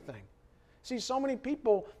in everything. See, so many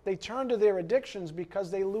people, they turn to their addictions because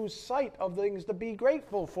they lose sight of things to be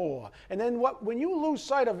grateful for. And then when you lose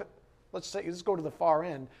sight of, let's go to the far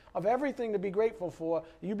end, of everything to be grateful for,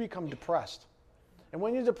 you become depressed. And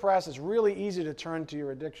when you're depressed, it's really easy to turn to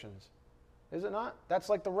your addictions. Is it not? That's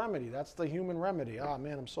like the remedy. That's the human remedy. Oh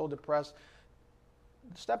man, I'm so depressed.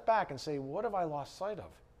 Step back and say, what have I lost sight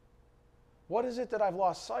of? What is it that I've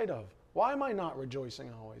lost sight of? Why am I not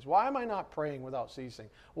rejoicing always? Why am I not praying without ceasing?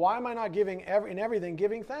 Why am I not giving in everything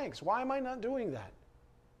giving thanks? Why am I not doing that?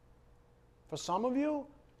 For some of you,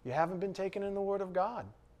 you haven't been taken in the Word of God.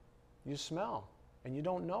 You smell, and you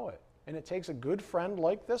don't know it. And it takes a good friend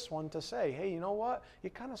like this one to say, hey, you know what? You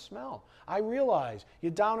kind of smell. I realize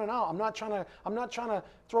you're down and out. I'm not trying to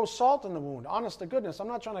throw salt in the wound. Honest to goodness, I'm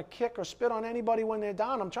not trying to kick or spit on anybody when they're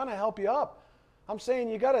down. I'm trying to help you up. I'm saying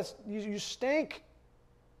you stink.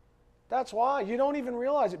 That's why. You don't even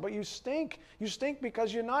realize it, but you stink. You stink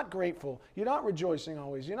because you're not grateful. You're not rejoicing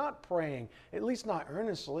always. You're not praying, at least not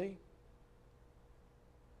earnestly.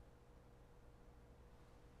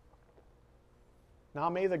 Now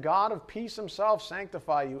may the God of peace himself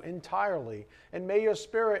sanctify you entirely, and may your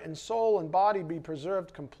spirit and soul and body be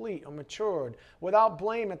preserved complete or matured, without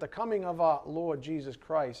blame at the coming of our Lord Jesus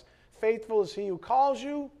Christ. Faithful is he who calls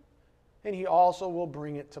you, and he also will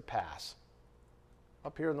bring it to pass.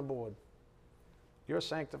 Up here on the board. Your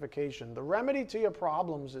sanctification. The remedy to your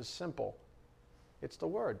problems is simple. It's the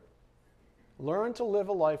Word. Learn to live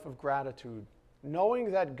a life of gratitude,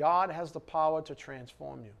 knowing that God has the power to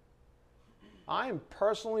transform you. I am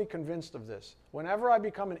personally convinced of this. Whenever I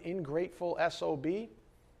become an ingrateful SOB,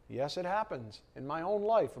 yes, it happens in my own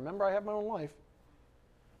life. Remember, I have my own life.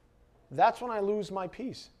 That's when I lose my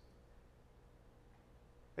peace.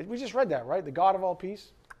 We just read that, right? The God of all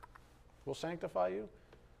peace will sanctify you.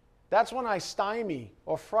 That's when I stymie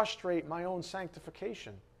or frustrate my own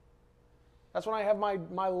sanctification. That's when I have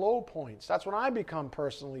my low points. That's when I become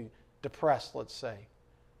personally depressed, let's say.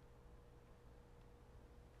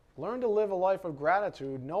 Learn to live a life of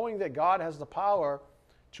gratitude, knowing that God has the power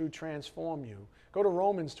to transform you. Go to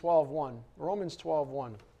Romans 12:1. Romans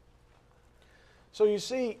 12:1. So you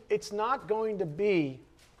see, it's not going to be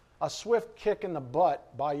a swift kick in the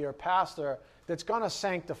butt by your pastor that's going to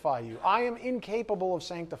sanctify you. I am incapable of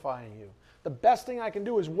sanctifying you. The best thing I can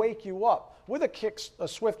do is wake you up with a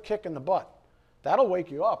swift kick in the butt. That'll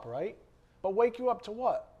wake you up, right? But wake you up to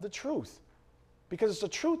what? The truth. Because it's the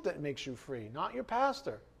truth that makes you free, not your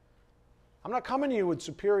pastor. I'm not coming to you with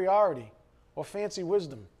superiority or fancy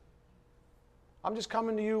wisdom. I'm just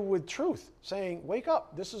coming to you with truth, saying, wake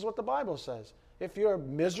up. This is what the Bible says. If you're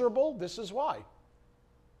miserable, this is why.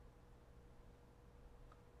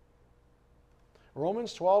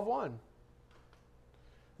 Romans 12:1.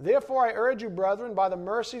 Therefore I urge you, brethren, by the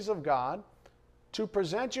mercies of God, to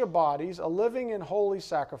present your bodies a living and holy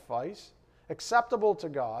sacrifice, acceptable to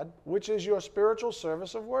God, which is your spiritual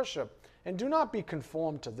service of worship. And do not be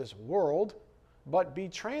conformed to this world, but be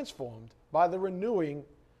transformed by the renewing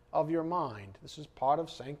of your mind. This is part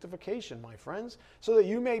of sanctification, my friends, so that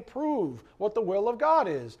you may prove what the will of God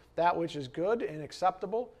is, that which is good and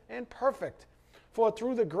acceptable and perfect. For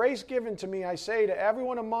through the grace given to me, I say to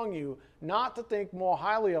everyone among you, not to think more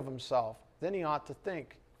highly of himself than he ought to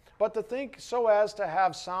think, but to think so as to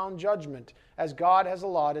have sound judgment, as God has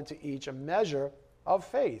allotted to each a measure of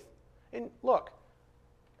faith. And look,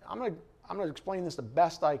 I'm going to explain this the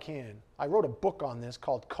best I can. I wrote a book on this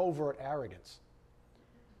called Covert Arrogance.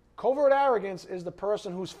 Covert arrogance is the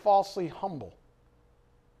person who's falsely humble.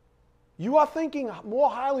 You are thinking more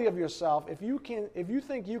highly of yourself if you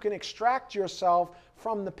think you can extract yourself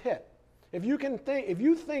from the pit. If you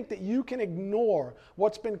think that you can ignore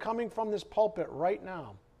what's been coming from this pulpit right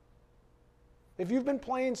now. If you've been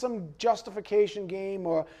playing some justification game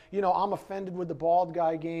or, I'm offended with the bald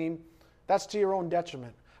guy game, that's to your own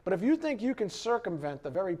detriment. But if you think you can circumvent the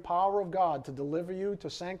very power of God to deliver you, to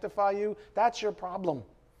sanctify you, that's your problem.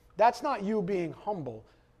 That's not you being humble.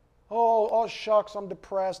 Oh, shucks, I'm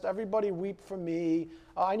depressed. Everybody weep for me.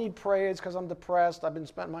 I need prayers because I'm depressed. I've been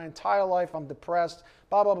spent my entire life, I'm depressed,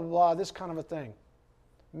 blah, blah, blah, blah, this kind of a thing.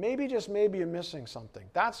 Maybe, just maybe, you're missing something.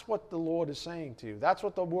 That's what the Lord is saying to you. That's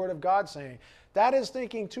what the Word of God's saying. That is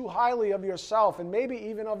thinking too highly of yourself and maybe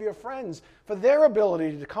even of your friends for their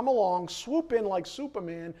ability to come along, swoop in like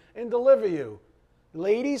Superman, and deliver you.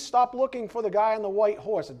 Ladies, stop looking for the guy on the white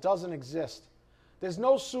horse. It doesn't exist. There's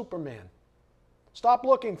no Superman. Stop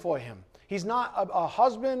looking for him. He's not a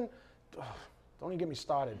husband. Don't even get me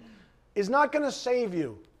started. Is not going to save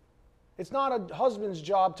you. It's not a husband's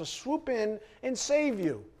job to swoop in and save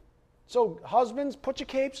you. So husbands, put your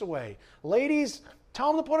capes away. Ladies,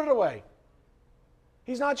 tell him to put it away.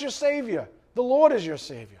 He's not your Savior. The Lord is your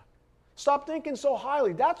Savior. Stop thinking so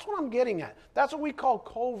highly. That's what I'm getting at. That's what we call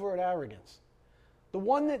covert arrogance. The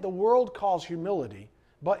one that the world calls humility,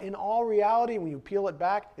 but in all reality, when you peel it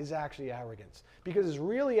back, is actually arrogance. Because it's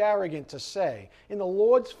really arrogant to say, in the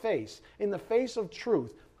Lord's face, in the face of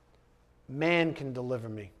truth, man can deliver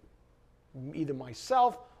me. Either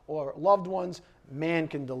myself or loved ones, man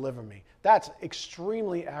can deliver me. That's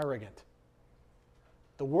extremely arrogant.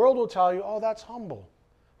 The world will tell you, oh, that's humble.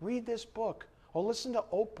 Read this book, or listen to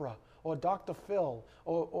Oprah, or Dr. Phil,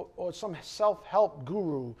 or some self-help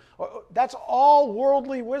guru. That's all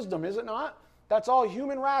worldly wisdom, is it not? That's all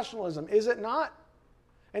human rationalism, is it not?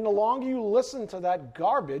 And the longer you listen to that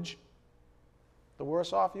garbage, the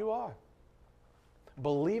worse off you are.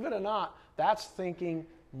 Believe it or not, that's thinking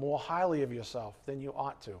more highly of yourself than you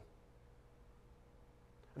ought to.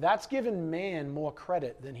 That's giving man more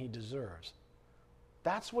credit than he deserves.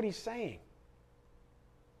 That's what he's saying.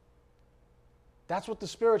 That's what the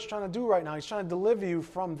Spirit's trying to do right now. He's trying to deliver you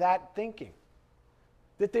from that thinking.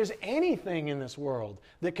 That there's anything in this world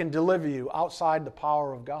that can deliver you outside the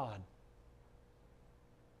power of God.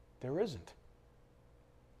 There isn't.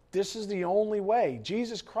 This is the only way.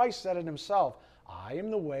 Jesus Christ said it himself. I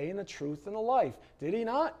am the way and the truth and the life. Did he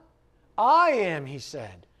not? I am, he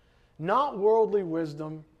said. Not worldly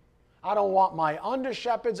wisdom. I don't want my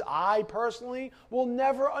under-shepherds. I personally will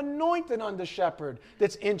never anoint an under-shepherd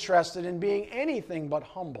that's interested in being anything but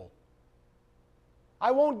humble.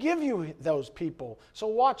 I won't give you those people. So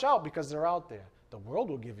watch out because they're out there. The world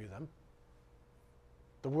will give you them.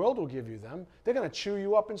 The world will give you them. They're going to chew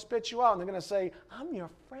you up and spit you out. And they're going to say, I'm your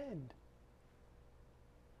friend.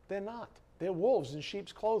 They're not. They're wolves in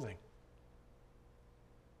sheep's clothing.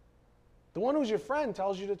 The one who's your friend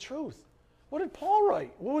tells you the truth. What did Paul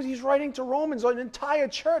write? He's writing to Romans, an entire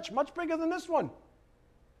church, much bigger than this one.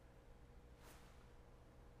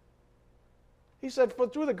 He said, for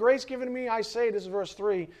through the grace given to me, I say, this is verse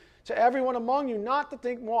 3, to everyone among you not to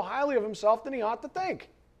think more highly of himself than he ought to think.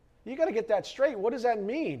 You got to get that straight. What does that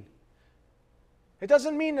mean? It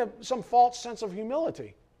doesn't mean some false sense of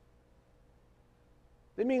humility.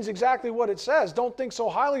 It means exactly what it says. Don't think so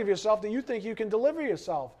highly of yourself that you think you can deliver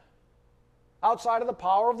yourself outside of the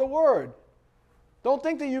power of the Word. Don't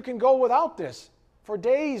think that you can go without this for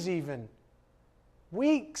days even,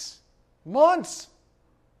 weeks, months.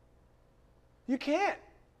 You can't.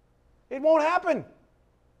 It won't happen.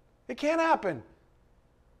 It can't happen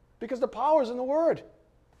because the power is in the Word.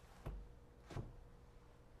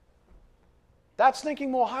 That's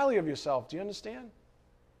thinking more highly of yourself. Do you understand?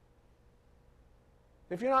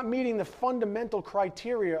 If you're not meeting the fundamental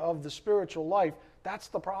criteria of the spiritual life, that's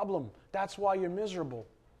the problem. That's why you're miserable.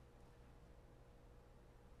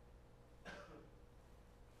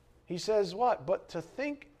 He says what? But to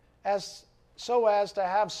think so as to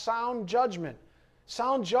have sound judgment.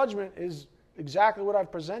 Sound judgment is exactly what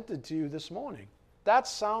I've presented to you this morning. That's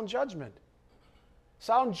sound judgment.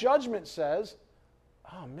 Sound judgment says,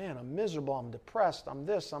 oh man, I'm miserable, I'm depressed, I'm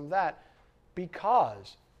this, I'm that,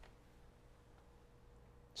 because,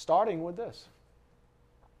 starting with this.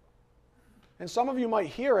 And some of you might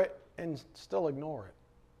hear it and still ignore it.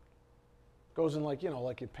 Goes in like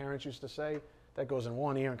your parents used to say, that goes in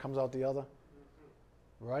one ear and comes out the other.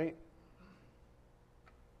 Right?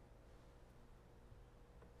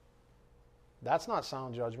 That's not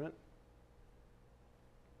sound judgment.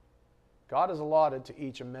 God has allotted to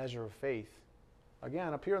each a measure of faith.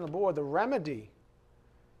 Again, up here on the board, the remedy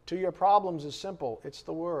to your problems is simple. It's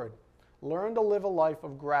the Word. Learn to live a life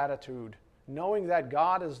of gratitude, knowing that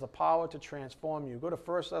God has the power to transform you. Go to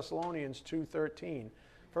 1 Thessalonians 2:13.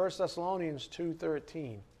 1 Thessalonians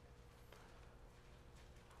 2:13.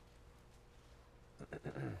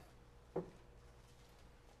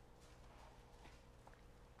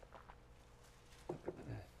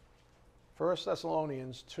 First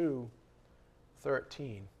Thessalonians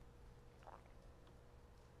 2:13.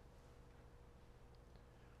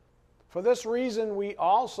 For this reason, we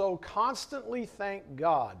also constantly thank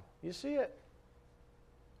God. You see it?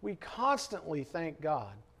 We constantly thank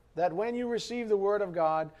God that when you received the word of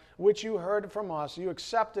God, which you heard from us, you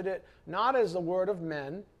accepted it not as the word of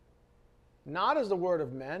men,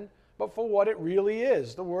 but for what it really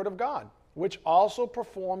is, the word of God, which also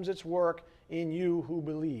performs its work in you who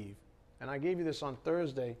believe. And I gave you this on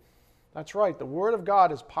Thursday. That's right, the word of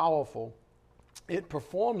God is powerful. It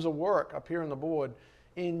performs a work up here on the board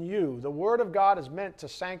in you. The word of God is meant to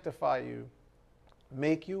sanctify you,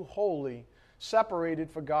 make you holy,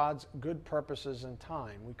 separated for God's good purposes and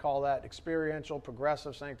time. We call that experiential,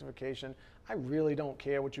 progressive sanctification. I really don't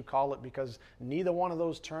care what you call it because neither one of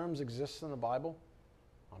those terms exists in the Bible.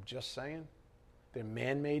 I'm just saying. They're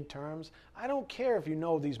man-made terms. I don't care if you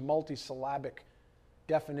know these multisyllabic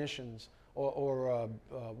definitions or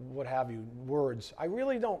what have you, words. I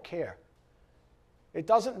really don't care. It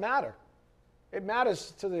doesn't matter. It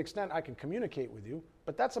matters to the extent I can communicate with you,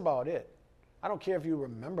 but that's about it. I don't care if you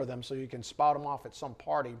remember them so you can spout them off at some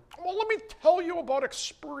party. Well, let me tell you about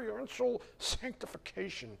experiential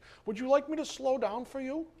sanctification. Would you like me to slow down for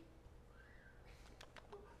you?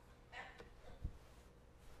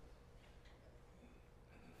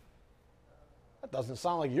 That doesn't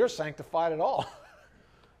sound like you're sanctified at all.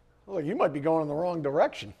 Look, you might be going in the wrong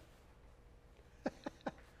direction.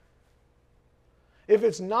 If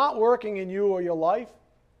it's not working in you or your life,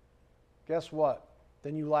 guess what?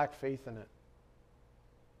 Then you lack faith in it.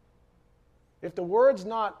 If the word's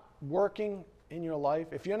not working in your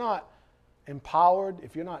life, if you're not empowered,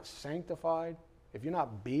 if you're not sanctified, if you're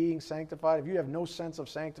not being sanctified, if you have no sense of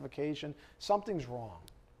sanctification, something's wrong.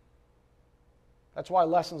 That's why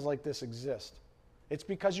lessons like this exist. It's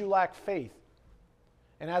because you lack faith.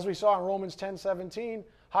 And as we saw in Romans 10:17,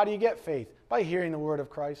 how do you get faith? By hearing the word of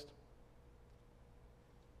Christ,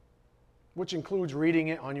 which includes reading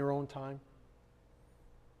it on your own time.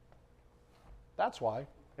 That's why.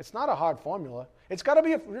 It's not a hard formula. It's got to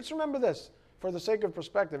be, just remember this, for the sake of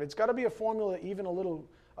perspective, it's got to be a formula even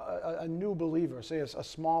a new believer, say a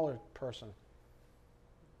smaller person.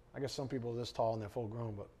 I guess some people are this tall and they're full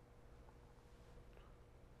grown, but.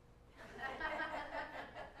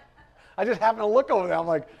 I just happened to look over there. I'm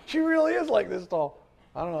like, she really is like this tall.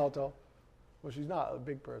 I don't know how tall. Well, she's not a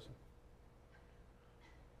big person.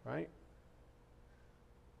 Right?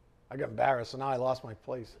 I got embarrassed, so now I lost my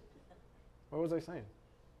place. What was I saying?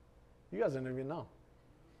 You guys didn't even know.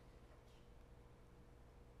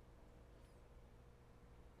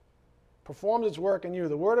 Performs its work in you.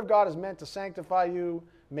 The Word of God is meant to sanctify you,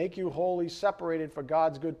 make you holy, separated for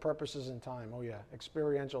God's good purposes in time. Oh yeah,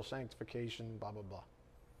 experiential sanctification, blah, blah, blah.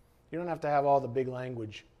 You don't have to have all the big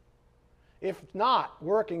language. If not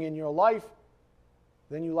working in your life,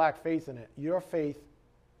 then you lack faith in it. Your faith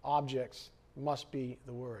objects must be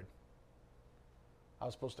the Word. I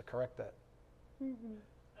was supposed to correct that. Mm-hmm.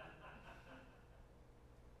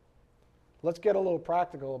 Let's get a little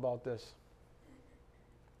practical about this.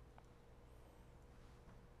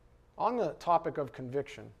 On the topic of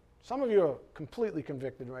conviction, some of you are completely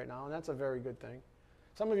convicted right now, and that's a very good thing.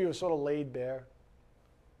 Some of you are sort of laid bare.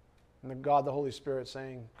 And God, the Holy Spirit,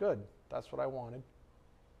 saying, good, that's what I wanted.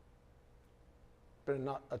 Been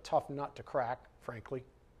a tough nut to crack, frankly.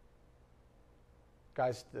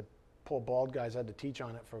 Guys, the poor bald guys had to teach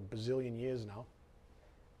on it for a bazillion years now.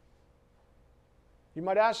 You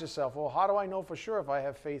might ask yourself, well, how do I know for sure if I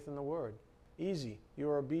have faith in the Word? Easy. You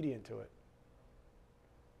are obedient to it.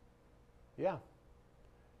 Yeah.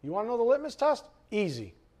 You want to know the litmus test?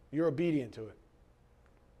 Easy. You're obedient to it.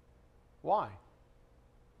 Why?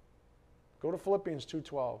 Go to Philippians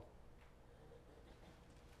 2:12.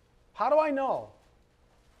 How do I know?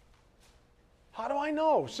 How do I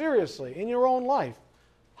know? Seriously, in your own life.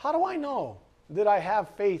 How do I know that I have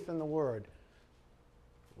faith in the Word?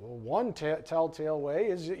 Well, one telltale way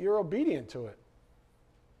is that you're obedient to it.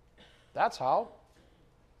 That's how.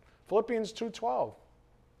 Philippians 2:12.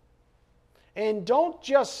 And don't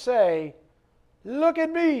just say, look at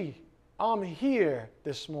me, I'm here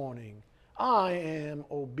this morning. I am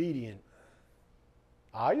obedient.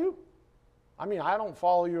 Are you? I mean, I don't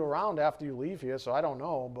follow you around after you leave here, so I don't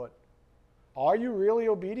know, but Are you really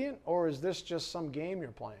obedient, or is this just some game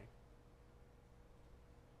you're playing?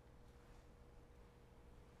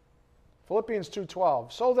 Philippians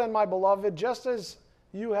 2:12. So then, my beloved, just as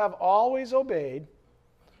you have always obeyed,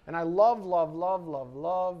 and I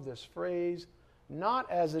love this phrase, not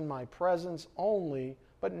as in my presence only,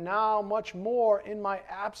 but now much more in my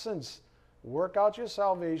absence. Work out your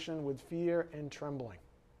salvation with fear and trembling.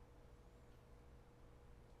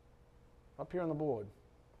 Up here on the board.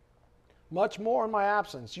 Much more in my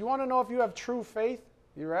absence. You want to know if you have true faith?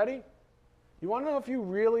 You ready? You want to know if you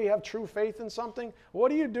really have true faith in something? What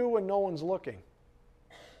do you do when no one's looking?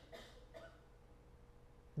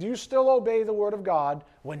 Do you still obey the Word of God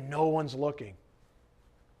when no one's looking?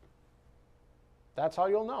 That's how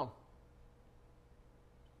you'll know.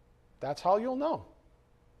 That's how you'll know.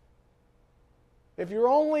 If you're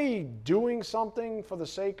only doing something for the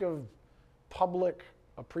sake of public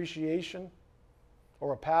appreciation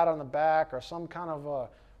or a pat on the back or some kind of a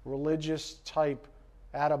religious type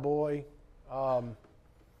attaboy,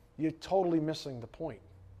 you're totally missing the point.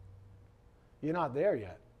 You're not there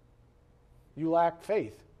yet. You lack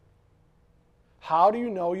faith. How do you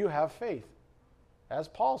know you have faith? As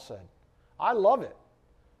Paul said, I love it.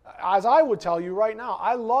 As I would tell you right now,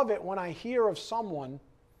 I love it when I hear of someone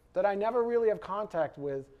that I never really have contact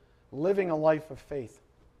with living a life of faith.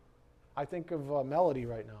 I think of Melody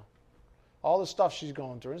right now. All the stuff she's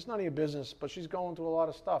going through. It's none of your business, but she's going through a lot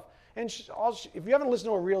of stuff. And if you haven't listened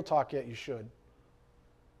to her Real Talk yet, you should.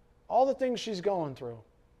 All the things she's going through.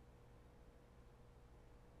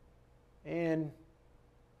 And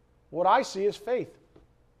what I see is faith.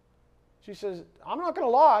 She says, I'm not going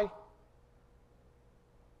to lie.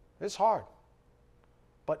 It's hard.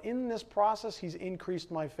 But in this process, He's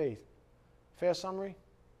increased my faith. Fair summary,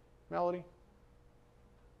 Melody?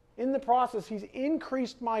 In the process, He's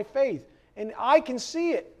increased my faith. And I can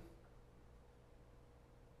see it.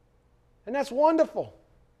 And that's wonderful.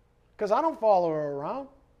 Because I don't follow her around.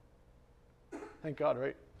 Thank God,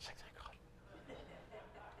 right? It's like, thank God.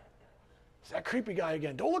 It's that creepy guy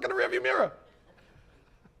again. Don't look in the rearview mirror.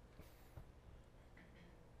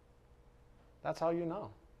 That's how you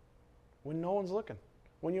know. When no one's looking.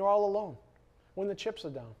 When you're all alone. When the chips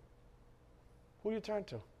are down. Who you turn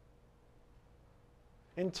to?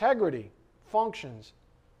 Integrity functions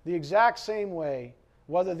the exact same way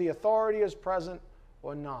whether the authority is present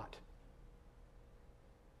or not.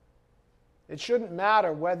 It shouldn't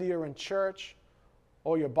matter whether you're in church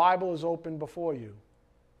or your Bible is open before you.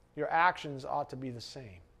 Your actions ought to be the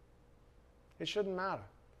same. It shouldn't matter.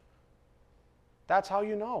 That's how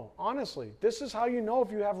you know. Honestly, this is how you know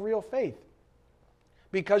if you have real faith.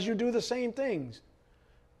 Because you do the same things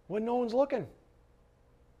when no one's looking.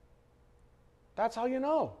 That's how you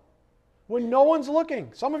know. When no one's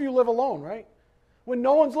looking. Some of you live alone, right? When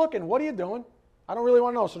no one's looking, what are you doing? I don't really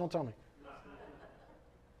want to know, so don't tell me.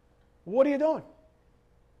 What are you doing?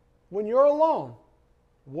 When you're alone,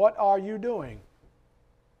 what are you doing?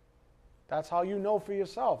 That's how you know for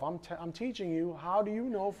yourself. I'm teaching you, how do you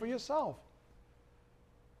know for yourself?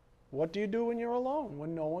 What do you do when you're alone,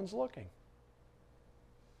 when no one's looking?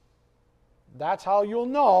 That's how you'll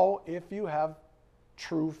know if you have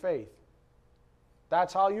true faith.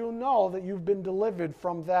 That's how you'll know that you've been delivered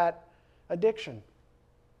from that addiction.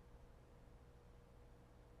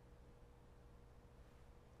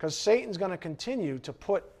 Because Satan's going to continue to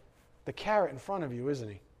put the carrot in front of you, isn't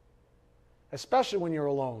he? Especially when you're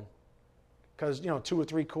alone. Because, 2 or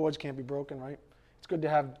 3 cords can't be broken, right? It's good to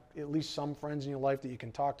have at least some friends in your life that you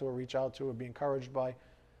can talk to or reach out to or be encouraged by.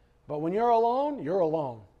 But when you're alone, you're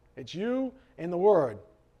alone. It's you and the Word.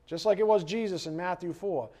 Just like it was Jesus in Matthew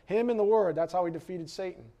 4. Him and the Word, that's how he defeated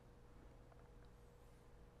Satan.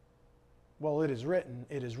 Well, it is written,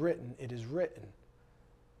 it is written, it is written.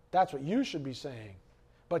 That's what you should be saying.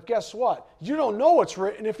 But guess what? You don't know what's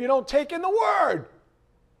written if you don't take in the Word.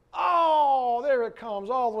 Oh, there it comes,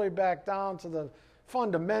 all the way back down to the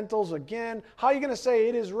fundamentals again. How are you going to say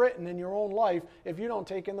it is written in your own life if you don't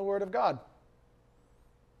take in the Word of God?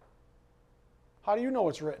 How do you know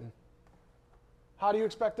it's written? How do you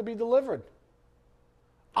expect to be delivered?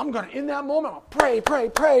 I'm going to, in that moment, I'll pray.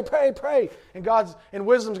 And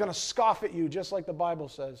wisdom's going to scoff at you just like the Bible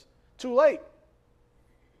says. Too late.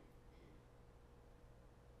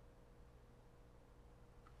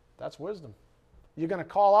 That's wisdom. You're going to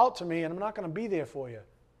call out to me and I'm not going to be there for you.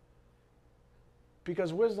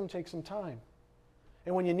 Because wisdom takes some time.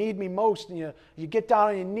 And when you need me most, and you get down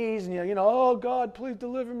on your knees and oh God, please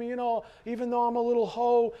deliver me, even though I'm a little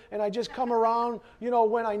hoe and I just come around,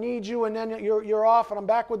 when I need you, and then you're off and I'm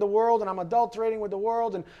back with the world and I'm adulterating with the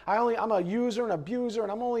world and I'm a user and abuser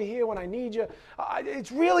and I'm only here when I need you.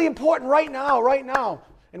 It's really important right now.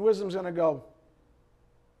 And wisdom's going to go,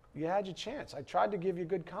 you had your chance. I tried to give you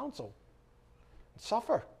good counsel.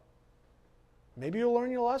 Suffer. Maybe you'll learn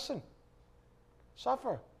your lesson.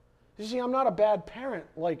 Suffer. You see, I'm not a bad parent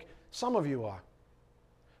like some of you are,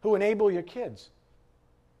 who enable your kids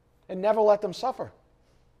and never let them suffer.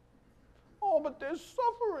 Oh, but they're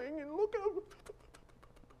suffering, and look at them.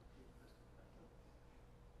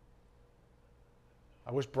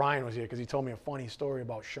 I wish Brian was here because he told me a funny story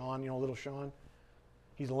about Sean, little Sean.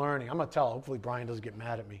 He's learning. I'm going to tell. Hopefully Brian doesn't get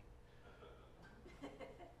mad at me.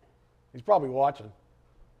 He's probably watching.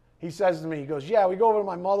 He says to me, he goes, yeah, we go over to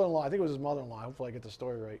my mother-in-law. I think it was his mother-in-law. Hopefully I get the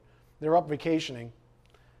story right. They're up vacationing,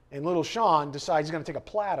 and little Sean decides he's going to take a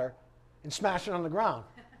platter and smash it on the ground.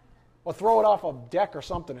 Or throw it off a deck or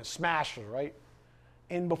something and smash it, right?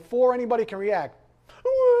 And before anybody can react,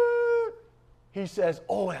 he says,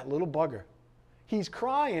 oh, that little bugger. He's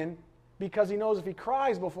crying because he knows if he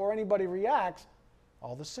cries before anybody reacts,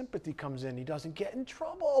 all the sympathy comes in. He doesn't get in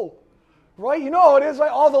trouble. Right? You know how it is, right?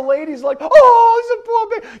 All the ladies like, oh, he's a poor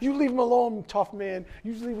baby. You leave him alone, tough man.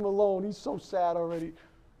 You just leave him alone. He's so sad already.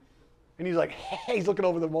 And he's like, hey, he's looking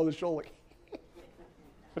over the mother's shoulder.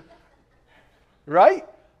 Right?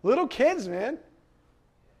 Little kids, man.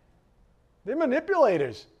 They're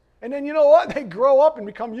manipulators. And then you know what? They grow up and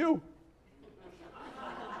become you.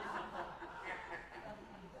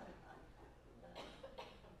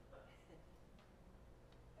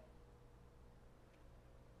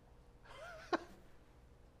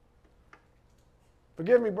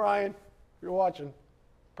 Forgive me, Brian, if you're watching.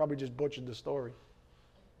 Probably just butchered the story.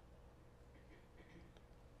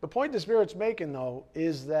 The point the Spirit's making, though,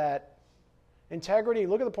 is that integrity,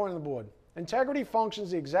 look at the point on the board. Integrity functions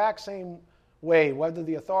the exact same way, whether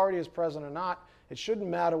the authority is present or not. It shouldn't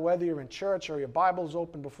matter whether you're in church or your Bible's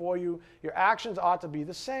open before you. Your actions ought to be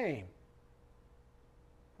the same.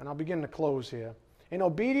 And I'll begin to close here. An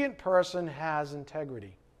obedient person has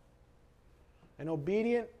integrity. An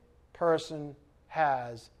obedient person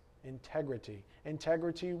has integrity.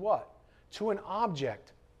 Integrity what? To an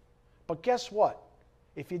object. But guess what?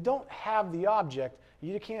 If you don't have the object,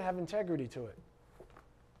 you can't have integrity to it.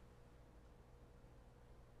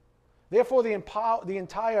 Therefore, the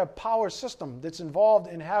entire power system that's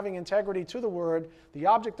involved in having integrity to the Word, the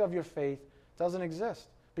object of your faith, doesn't exist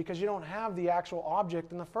because you don't have the actual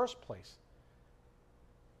object in the first place.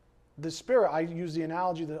 The Spirit, I use the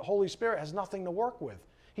analogy that the Holy Spirit has nothing to work with.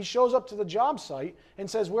 He shows up to the job site and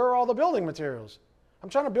says, where are all the building materials? I'm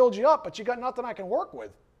trying to build you up, but you got nothing I can work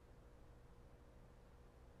with.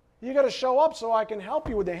 You got to show up so I can help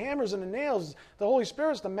you with the hammers and the nails. The Holy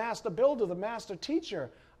Spirit's the master builder, the master teacher,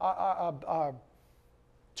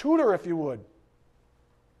 tutor, if you would.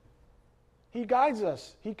 He guides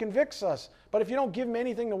us. He convicts us. But if you don't give him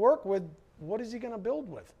anything to work with, what is he going to build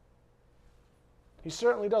with? He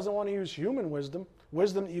certainly doesn't want to use human wisdom,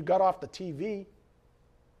 wisdom that you got off the TV.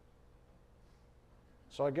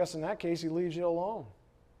 So I guess in that case, he leaves you alone.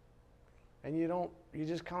 And you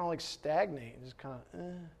just kind of like stagnate. Just kind of,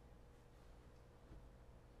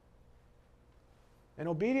 An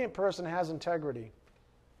obedient person has integrity.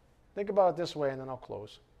 Think about it this way, and then I'll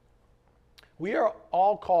close. We are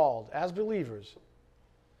all called, as believers,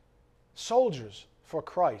 soldiers for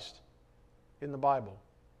Christ in the Bible.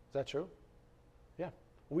 Is that true? Yeah.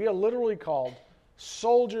 We are literally called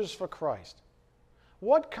soldiers for Christ.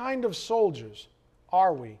 What kind of soldiers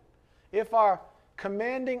are we if our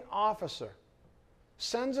commanding officer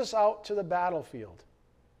sends us out to the battlefield,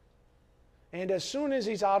 and as soon as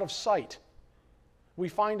he's out of sight, we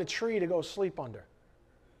find a tree to go sleep under?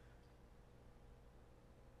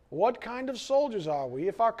 What kind of soldiers are we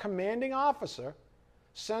if our commanding officer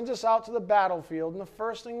sends us out to the battlefield and the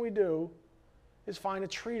first thing we do is find a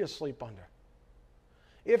tree to sleep under?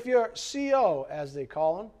 If your CO, as they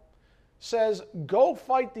call him, says, go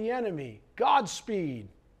fight the enemy, Godspeed,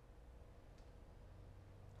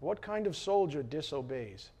 what kind of soldier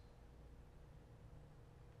disobeys?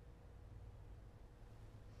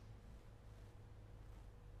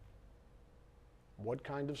 What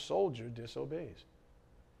kind of soldier disobeys?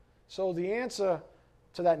 So the answer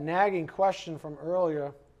to that nagging question from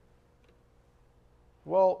earlier,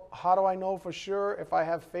 well, how do I know for sure if I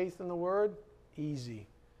have faith in the Word? Easy.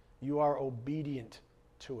 You are obedient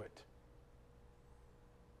to it.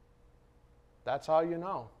 That's how you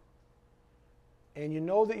know. And you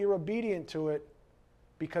know that you're obedient to it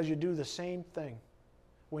because you do the same thing.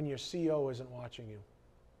 when your CO isn't watching you.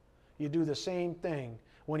 You do the same thing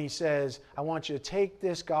when he says, I want you to take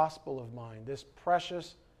this gospel of mine, this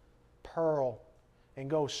precious pearl, and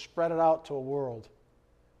go spread it out to a world,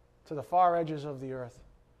 to the far edges of the earth.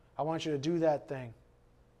 I want you to do that thing.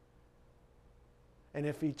 And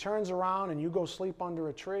if he turns around and you go sleep under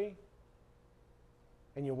a tree,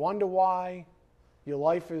 and you wonder why your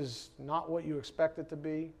life is not what you expect it to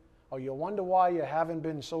be, or you wonder why you haven't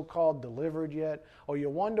been so-called delivered yet, or you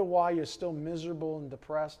wonder why you're still miserable and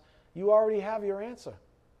depressed, you already have your answer.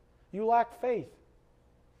 You lack faith.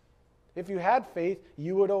 If you had faith,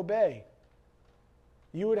 you would obey.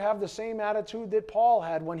 You would have the same attitude that Paul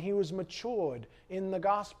had when he was matured in the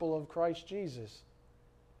gospel of Christ Jesus.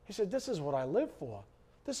 He said, this is what I live for.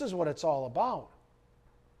 This is what it's all about.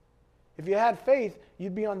 If you had faith,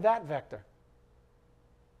 you'd be on that vector.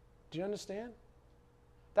 Do you understand?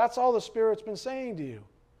 That's all the Spirit's been saying to you.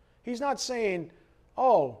 He's not saying,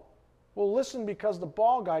 oh, well, listen, because the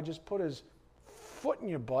ball guy just put his foot in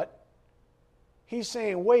your butt. He's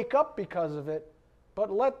saying, wake up because of it,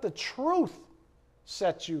 but let the truth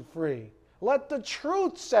set you free. Let the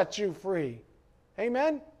truth set you free.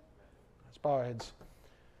 Amen? Let's bow our heads.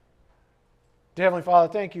 Dear Heavenly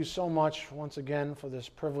Father, thank you so much once again for this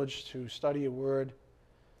privilege to study your word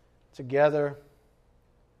together,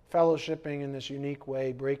 fellowshipping in this unique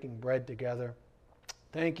way, breaking bread together.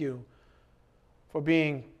 Thank you for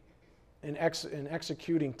being and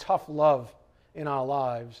executing tough love in our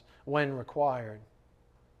lives when required.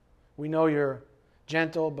 We know you're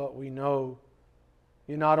gentle, but we know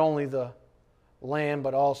you're not only the lamb,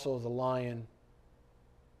 but also the lion.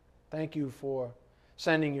 Thank you for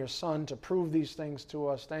sending your Son to prove these things to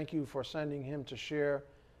us. Thank you for sending him to share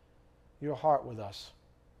your heart with us.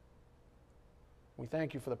 We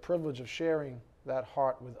thank you for the privilege of sharing that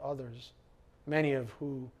heart with others, many of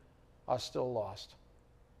who are still lost.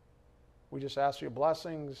 We just ask for your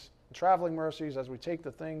blessings and traveling mercies as we take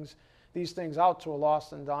these things out to a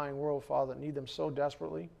lost and dying world, Father, that need them so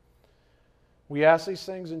desperately. We ask these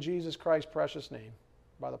things in Jesus Christ's precious name.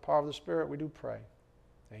 By the power of the Spirit, we do pray.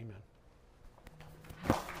 Amen.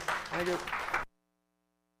 Thank you.